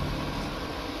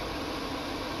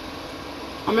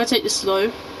 I'm gonna take this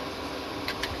slow.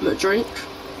 I'm gonna drink.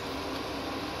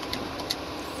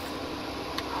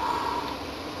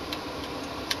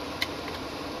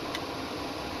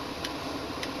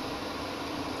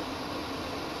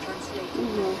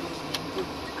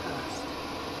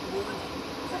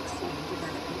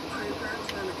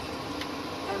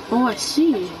 Oh, I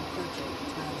see.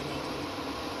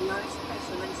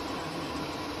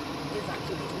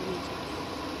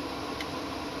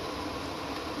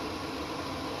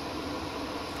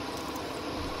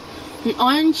 An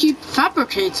iron cube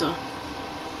fabricator.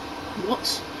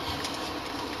 What?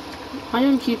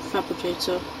 Iron cube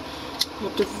fabricator. A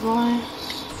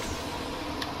device.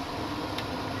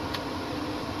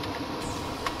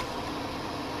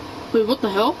 Wait, what the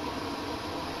hell?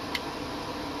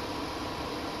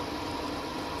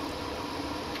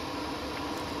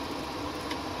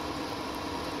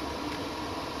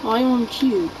 Iron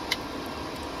cube.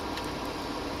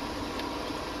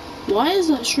 Why is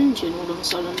that shrinking all of a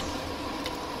sudden?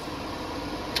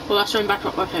 Well, that's going back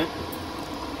up. Okay.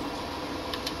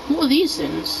 What are these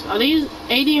things? Are these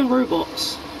alien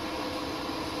robots?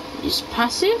 He's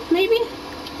passive, maybe?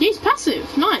 Yeah, he's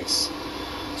passive. Nice.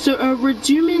 So a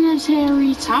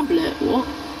rudimentary tablet. What?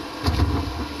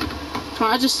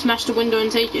 Can't I just smash the window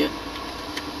and take it?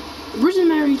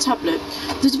 Rudimentary tablet.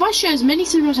 The device shares many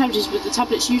similarities with the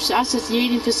tablets used to access the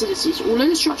alien facilities. Although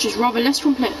the structure is rather less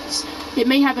complex, it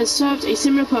may have served a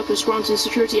similar purpose, granting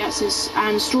security access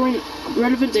and storing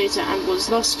relevant data, and was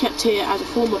thus kept here as a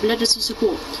form of legacy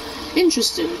support.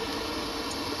 Interesting.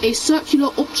 A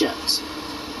circular object.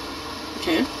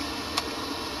 Okay.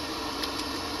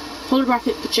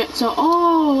 Holographic projector.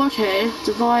 Oh, okay.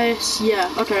 Device. Yeah,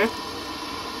 okay.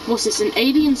 What's this, an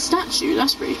alien statue?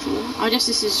 That's pretty cool. I guess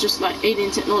this is just like alien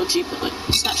technology, but like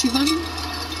statue version.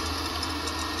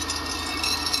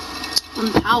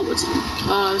 Empowered.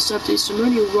 Served a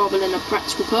ceremonial rather than a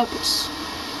practical purpose.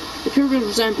 The pyramid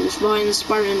resembles by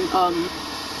inspiring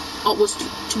upwards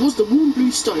towards the warm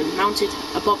blue stone mounted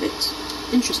above it.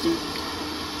 Interesting.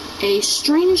 A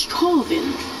strange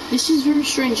carving. This is very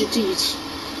strange indeed.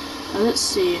 Let's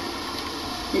see.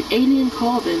 An alien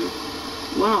carving.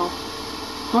 Wow.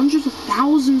 Hundreds of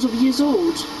thousands of years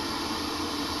old.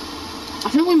 I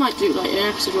think we might do like an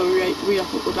episode where we read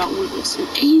up about all of this. An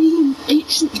alien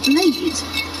ancient blade.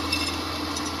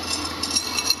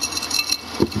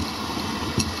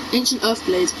 Ancient earth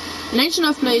blade. An ancient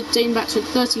earth blade dating back to the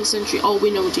 13th century. Oh,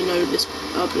 we already know this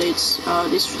blades.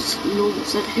 This was normal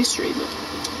history, but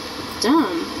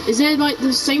damn. Is there like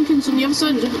the same pins on the other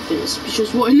side or different pins?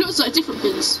 Because what it looks like different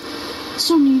pins.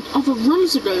 So many other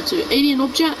rooms to go to. Alien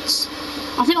objects.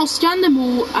 I think I'll scan them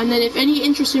all, and then if any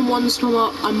interesting ones come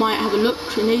up, I might have a look.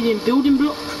 An alien building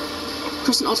block.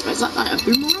 Crescent artifact. Is that like a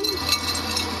boomerang?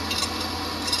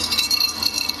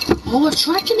 Oh, a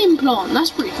tracking implant.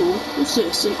 That's pretty cool. What's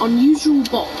this? An unusual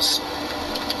box.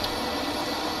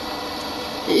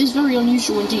 It is very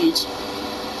unusual indeed.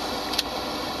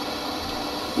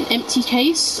 An empty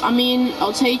case. I mean,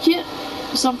 I'll take it.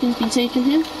 Something's been taken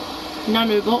here.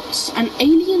 Nanobots. And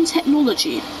alien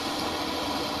technology.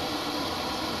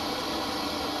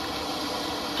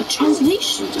 A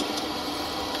translation.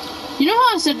 You know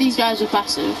how I said these guys are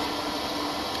passive?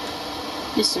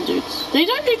 Listen, dudes. They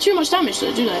don't do too much damage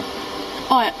though, do they?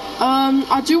 Alright,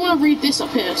 I do want to read this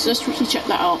up here, so let's quickly check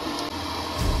that out.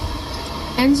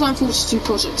 Enzyme 42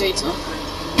 project data.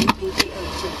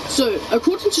 So,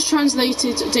 according to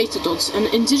translated data dots, an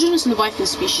indigenous Leviathan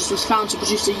species was found to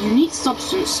produce a unique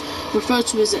substance referred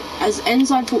to as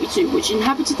enzyme 42, which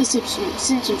inhabited the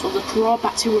symptoms of the Kura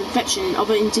bacterial infection in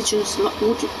other indigenous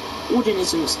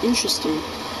organisms. Interesting.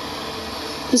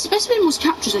 The specimen was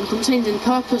captured and contained in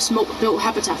purpose-built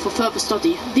habitat for further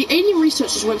study. The alien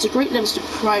researchers went to great lengths to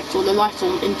provide for the life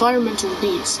form environmental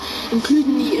needs,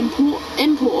 including the import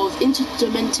of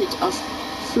interdimented of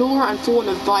flora and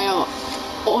fauna via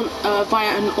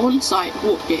an on-site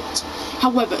warp gate.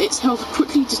 However, its health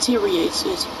quickly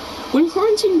deteriorated. When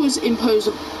quarantine was imposed,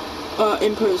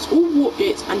 all warp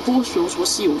gates and force fields were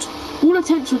sealed. All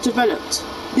attempts were developed.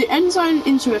 The enzyme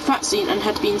into a vaccine and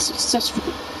had been successful.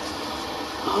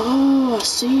 Oh, I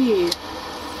see.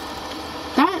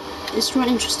 That is quite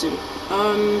interesting.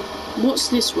 What's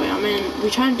this way? I mean, we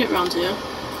try and get around here.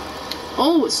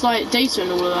 Oh, it's like data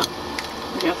and all of that.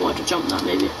 Okay, I thought I could jump that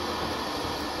maybe.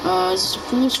 Is this a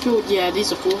force field? Yeah,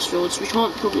 these are force fields. We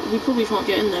probably can't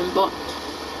get in them, but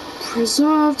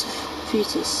preserved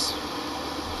fetus.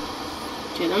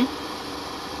 Okay then.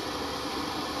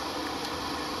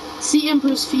 Sea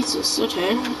Emperor's fetus.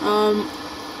 Okay.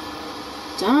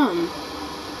 Damn.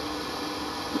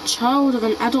 A child of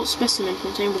an adult specimen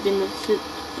contained within the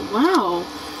wow.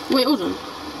 Wait, hold on.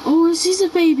 Oh, this is a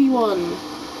baby one.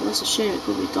 Well, that's a shame. It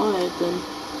probably died then.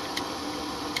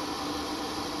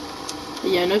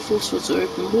 Yeah, no force fields are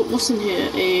open. What's in here?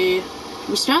 Can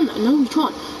we scan that? No, we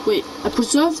can't. Wait, a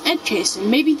preserved egg casing.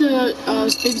 Maybe the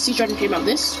baby sea dragon came out of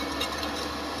this.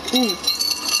 Boom.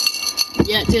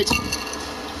 Yeah, it did.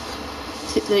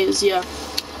 Thick layers, yeah.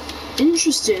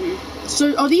 Interesting.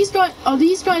 So are these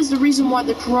guys the reason why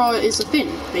the Kura is a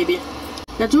thing? Maybe.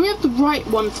 Now, do we have the right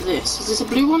one for this? Is this a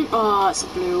blue one? Ah, it's a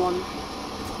blue one.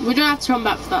 We don't have to come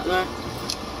back for that though.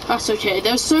 That's okay.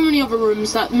 There's so many other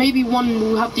rooms that maybe one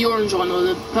will have the orange one or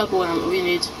the purple one that we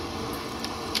need.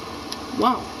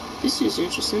 Wow, this is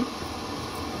interesting.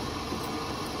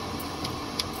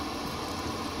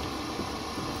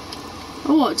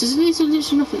 Oh, what? Does it lead to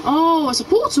literally nothing? Oh, it's a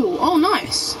portal. Oh,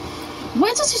 nice.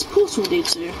 Where does this portal lead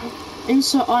to?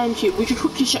 Insert iron cube. We could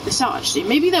quickly check this out actually.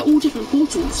 Maybe they're all different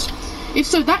portals. If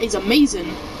so, that is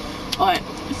amazing. Alright,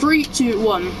 3, 2,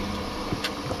 1.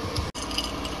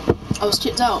 I was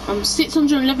kicked out. I'm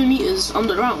 611 meters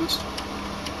underground.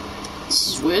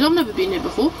 This is weird. I've never been here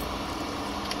before.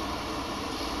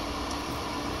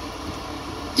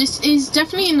 This is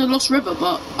definitely in the Lost River,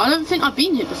 but I don't think I've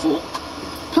been here before.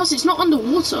 Plus, it's not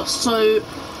underwater, so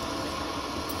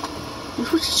we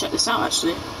should check this out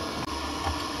actually.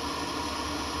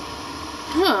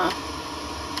 Huh.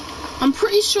 I'm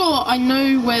pretty sure I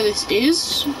know where this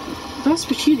is. That's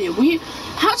peculiar.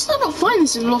 How did I not find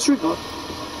this in the Lost River?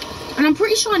 And I'm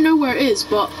pretty sure I know where it is,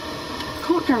 but I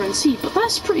can't guarantee. But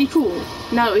that's pretty cool,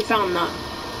 now that we found that.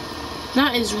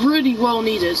 That is really well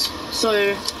needed.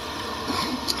 So,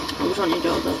 oh, we don't need to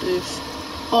go with that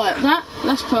booth. Alright,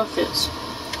 that's perfect.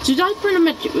 Did I bring a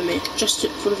medkit with me, just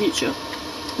for the future?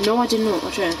 No, I did not.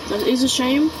 Okay, that is a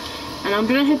shame. And I'm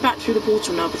going to head back through the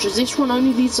portal now, because this one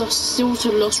only leads us still to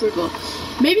the Lost River.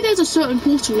 Maybe there's a certain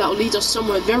portal that will lead us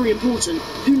somewhere very important.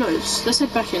 Who knows? Let's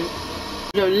head back in.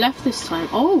 No, left this time.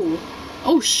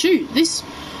 Oh shoot, this,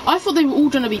 I thought they were all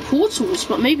going to be portals,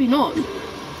 but maybe not.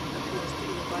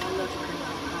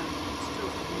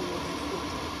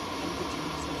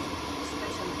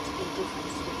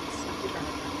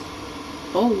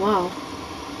 Oh wow.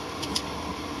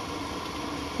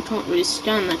 We can't really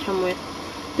scan that, can we?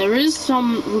 There is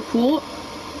some report.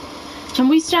 Can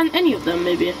we scan any of them,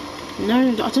 maybe?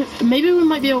 No, I don't. Maybe we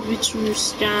might be able to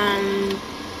scan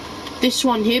this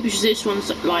one here, because this one's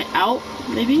like out,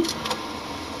 maybe?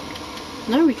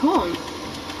 No, we can't.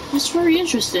 That's very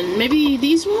interesting. Maybe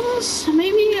these ones?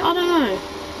 Maybe? I don't know.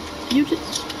 You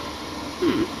just...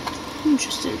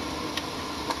 Interesting.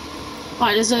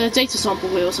 Alright, there's a data sample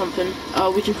here or something.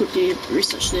 We can quickly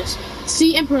research this.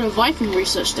 Sea Emperor and Viking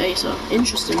research data.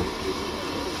 Interesting.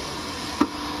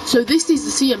 So this is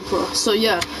the Sea Emperor. So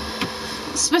yeah.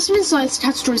 Specimen size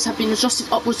categories have been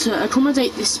adjusted upwards to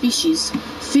accommodate this species.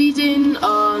 Feeding,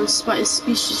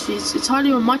 species feeds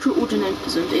entirely on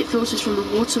microorganisms. It filters from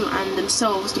the water and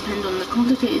themselves depend on the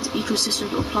complicated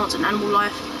ecosystems of plant and animal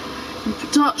life. In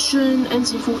production,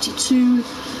 Enzyme 42.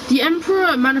 The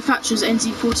Emperor manufactures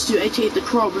Enzyme 42, aka the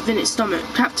Kura, within its stomach,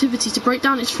 captivity to break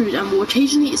down its food, and will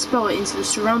occasionally expel it into the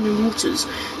surrounding waters.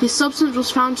 This substance was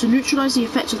found to neutralize the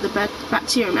effect of the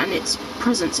bacterium and its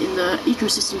presence in the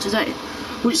ecosystem today,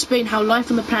 would explain how life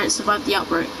on the planet survived the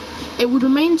outbreak. It would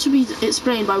remain to be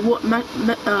explained by what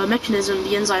mechanism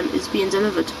the enzyme is being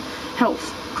delivered.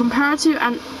 Health. Comparative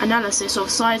analysis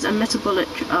of size and metabolic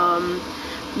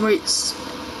rates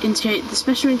indicate the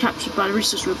specimen captured by the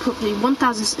research were probably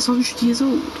 1,600 years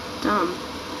old. Damn.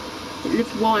 It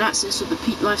lived well in excess of the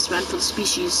peak lifespan for the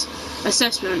species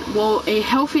assessment. While a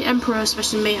healthy emperor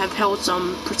specimen may have held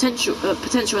some potential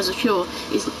as a cure,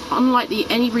 it's unlikely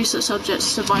any research subjects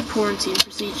survived quarantine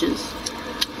procedures.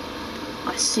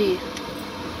 I see.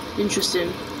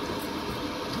 Interesting.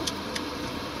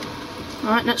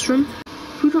 Alright, next room.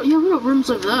 We got rooms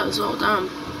over there as well, damn.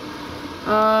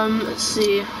 Let's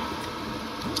see.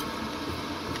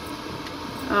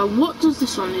 What does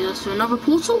this one lead us to? Another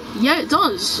portal? Yeah, it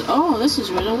does. Oh, this is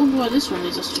weird. I wonder where this one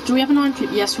leads us to. Do we have an iron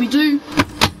cube? Yes, we do.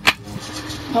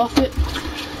 Perfect.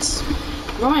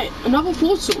 Right, another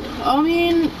portal. I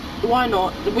mean, why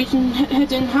not? We can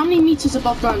head in. How many meters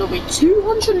above ground are we?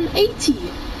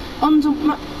 280 under.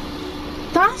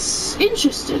 That's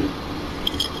interesting.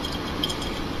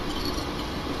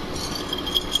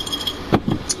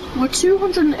 We're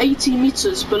 280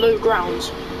 meters below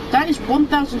ground. That is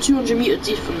 1,200 meter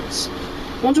difference.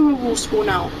 Wonder where we'll spawn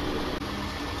out.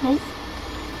 Oh.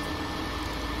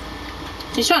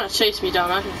 He's trying to chase me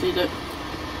down, I can feel it.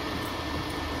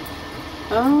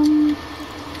 And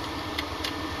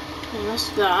that's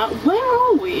that. Where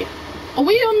are we? Are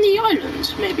we on the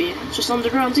island, maybe? Just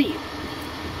underground deep?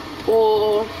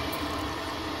 Or...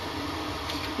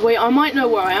 Wait, I might know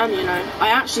where I am, you know. I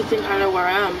actually think I know where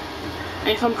I am. And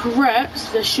if I'm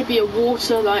correct, there should be a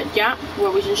water like gap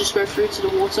where we can just go through to the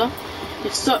water.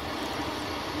 If so,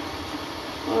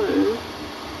 oh,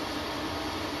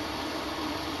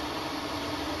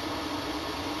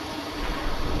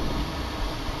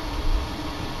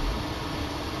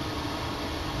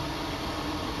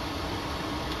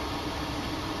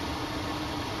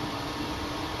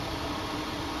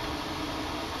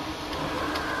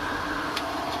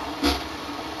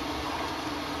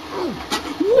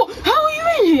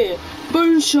 here,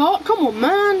 Bone Shark. Come on,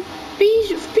 man.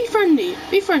 Be friendly.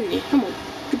 Be friendly. Come on.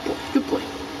 Good boy. Good boy.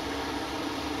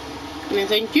 I mean,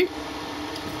 thank you.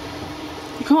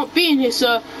 You can't be in here,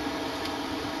 sir.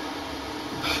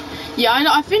 Yeah,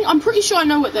 I'm pretty sure I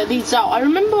know what that leads out. I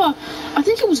remember, I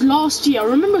think it was last year. I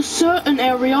remember a certain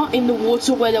area in the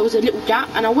water where there was a little gap,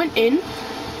 and I went in,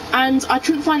 and I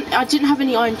didn't have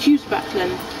any iron cubes back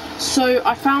then, so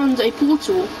I found a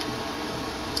portal,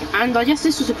 and I guess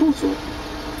this was a portal.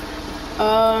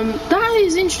 That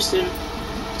is interesting.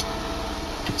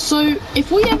 So,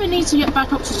 if we ever need to get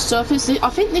back up to the surface, I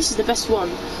think this is the best one.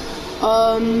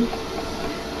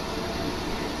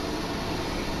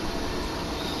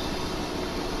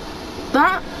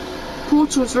 That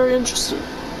portal is very interesting.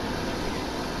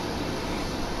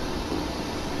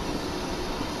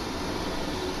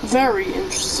 Very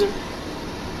interesting.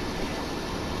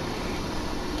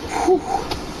 Whew.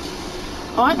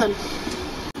 Alright then.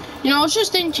 You know, I was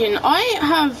just thinking, I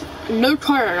have no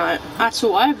chironite at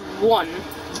all. I have one.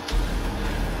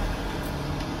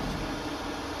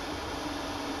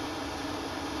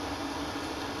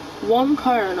 One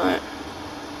chironite.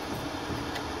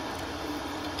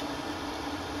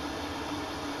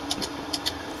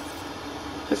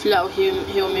 Hopefully that will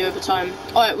heal me over time.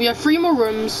 Alright, we have 3 more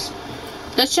rooms.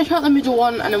 Let's check out the middle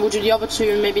one, and then we'll do the other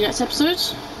 2 maybe next episode.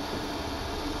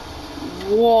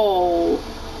 Whoa.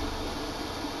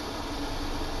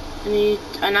 Any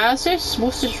analysis?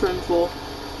 What's this room for?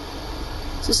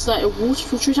 Is this like a water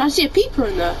filtration? I see a peeper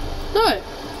in there. No. Where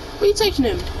are you taking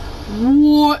him?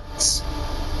 What?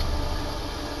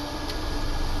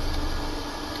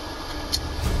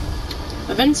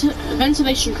 A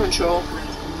ventilation control.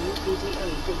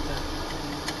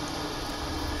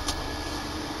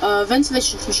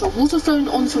 Ventilation control. Water flowing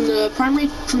on from the primary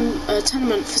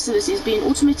tenement facility is being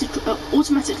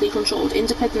automatically controlled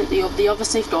independently of the other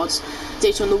safeguards.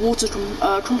 Data on the water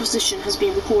composition has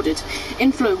been recorded.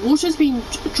 Inflow. Water is being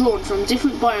drawn from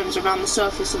different biomes around the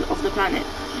surface of the planet.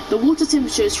 The water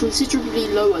temperature is considerably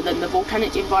lower than the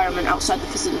volcanic environment outside the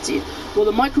facility, while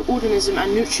the microorganism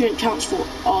and nutrient counts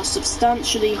are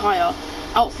substantially higher.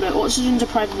 Outflow.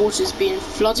 Oxygen-deprived water is being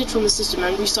flooded from the system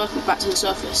and recycled back to the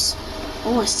surface.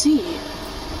 Oh, I see.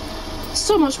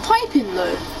 So much piping,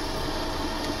 though.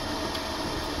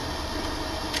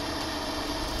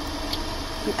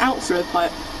 An outflow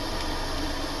pipe.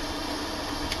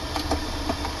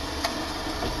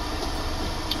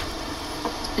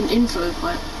 An inflow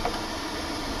pipe.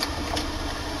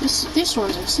 This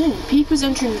one's insane. Peepers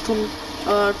entering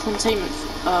containment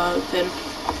bin.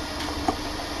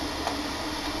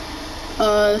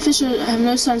 The fish have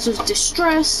no signs of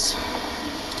distress.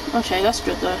 Okay, that's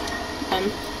good though.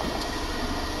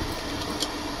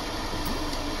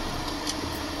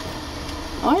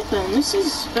 Alright then, this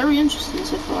is very interesting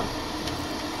so far.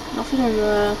 Nothing in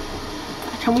the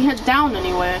can we head down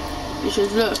anywhere?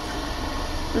 Because look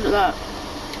at that.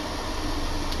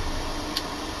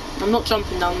 I'm not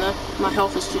jumping down there. My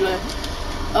health is too low.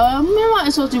 We might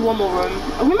as well do one more room.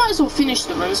 We might as well finish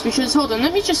the rooms because hold on,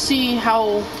 let me just see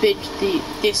how big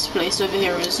this place over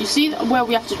here is. You see where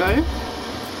we have to go?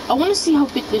 I want to see how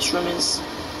big this room is.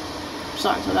 I'm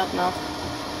starting to lag now.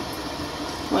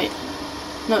 Wait,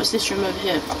 no, it's this room over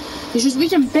here. Because we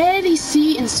can barely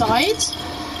see inside.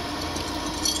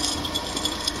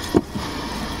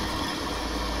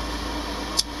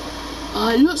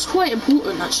 It looks quite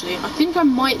important actually. I think I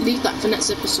might leave that for next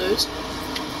episode.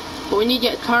 But we need to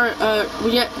get current.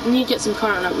 Need to get some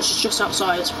current out, which is just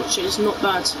outside, which is not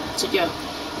bad to get.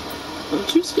 I'm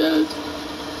too scared.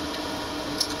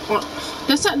 Right,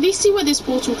 let's at least see where this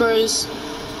portal goes.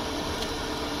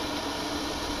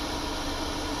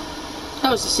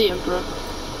 That was the Sea Emperor.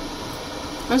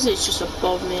 Honestly, it's just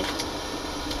above me.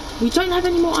 We don't have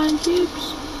any more iron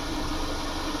cubes.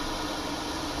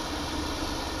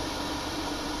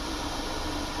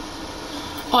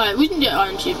 Alright, we can get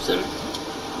iron cubes then.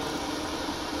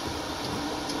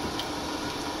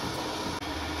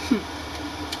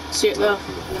 See it there.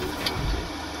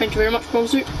 Thank you very much, Bomb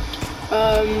Suit.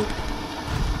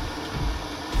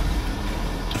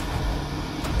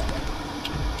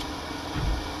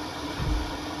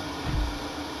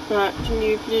 Right, can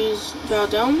you please bow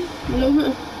down a little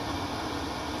bit?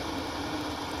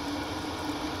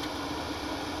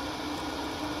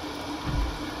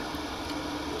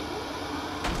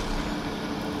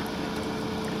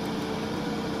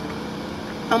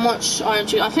 How much iron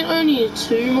tube? I think I only need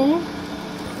 2 more.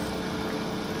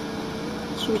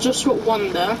 So we just got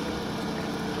 1 there.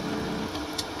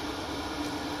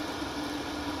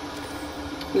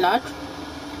 Lag.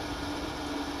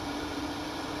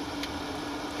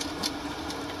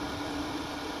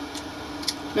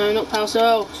 No, not power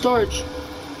cell. Storage.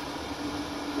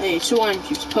 Hey, 2 iron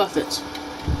cubes. Perfect.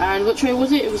 And which way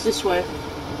was it? It was this way.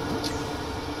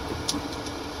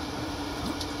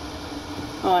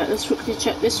 Alright, let's quickly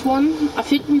check this one. I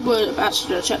think we were actually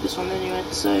going to check this one anyway,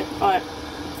 so, alright.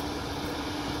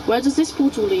 Where does this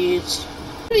portal lead?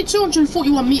 Only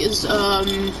 241 meters,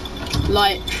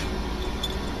 like,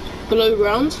 below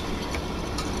ground.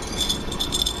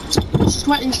 Which is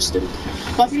quite interesting.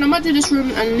 But I think I might do this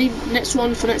room and leave the next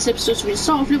one for next episode, so we can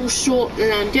start off a little short and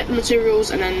then get the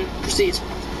materials and then proceed.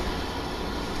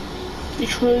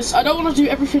 Because I don't want to do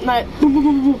everything like, boom, boom,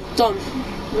 boom, boom, done.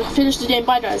 We'll finish the game,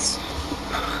 bye guys.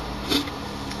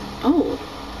 Oh.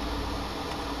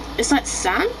 It's like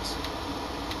sand?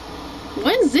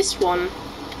 Where's this one?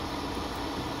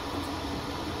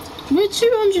 We're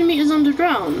 200 meters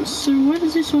underground, so where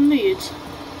does this one lead?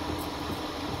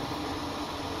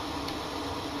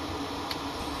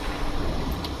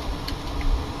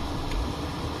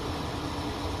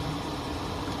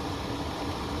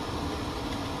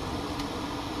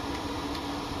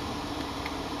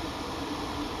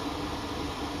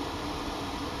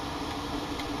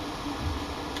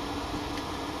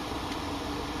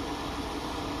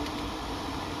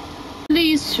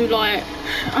 To like,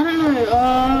 I don't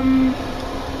know,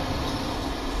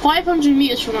 500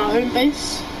 meters from our home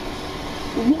base.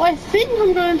 What I think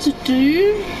I'm going to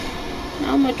do,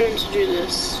 how am I going to do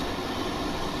this?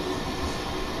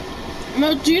 I'm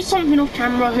going to do something off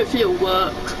camera, hopefully it'll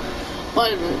work, but I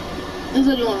don't know, there's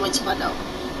only one way to find out,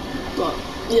 but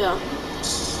yeah.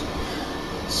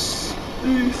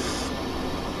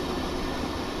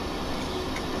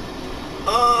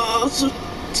 So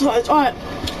tired. Alright.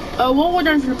 What we're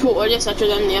done for the portal, I guess I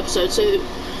should end the episode, so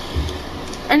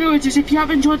anyway, just if you have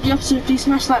enjoyed the episode, please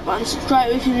smash that like button,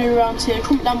 subscribe if you're new around here,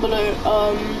 comment down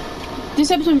below.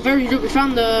 This episode was very good. We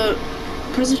found the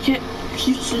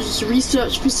Prosecutor's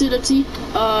research facility.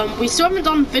 We still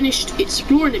haven't finished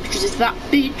exploring it because it's that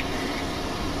big,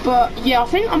 but yeah, I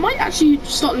think I might actually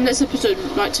start the next episode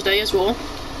like today as well,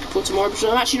 for tomorrow, because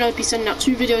I'm actually going to be sending out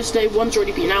 2 videos today. One's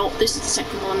already been out, this is the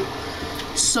second one.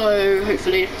 So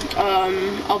hopefully,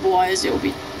 otherwise it will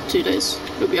be 2 days.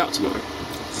 It'll be out tomorrow.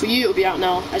 For you, it'll be out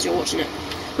now as you're watching it.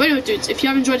 But anyway, dudes, if you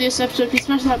have enjoyed this episode, please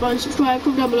smash that like button, subscribe,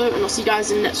 comment down below, and I'll see you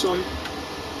guys in the next one.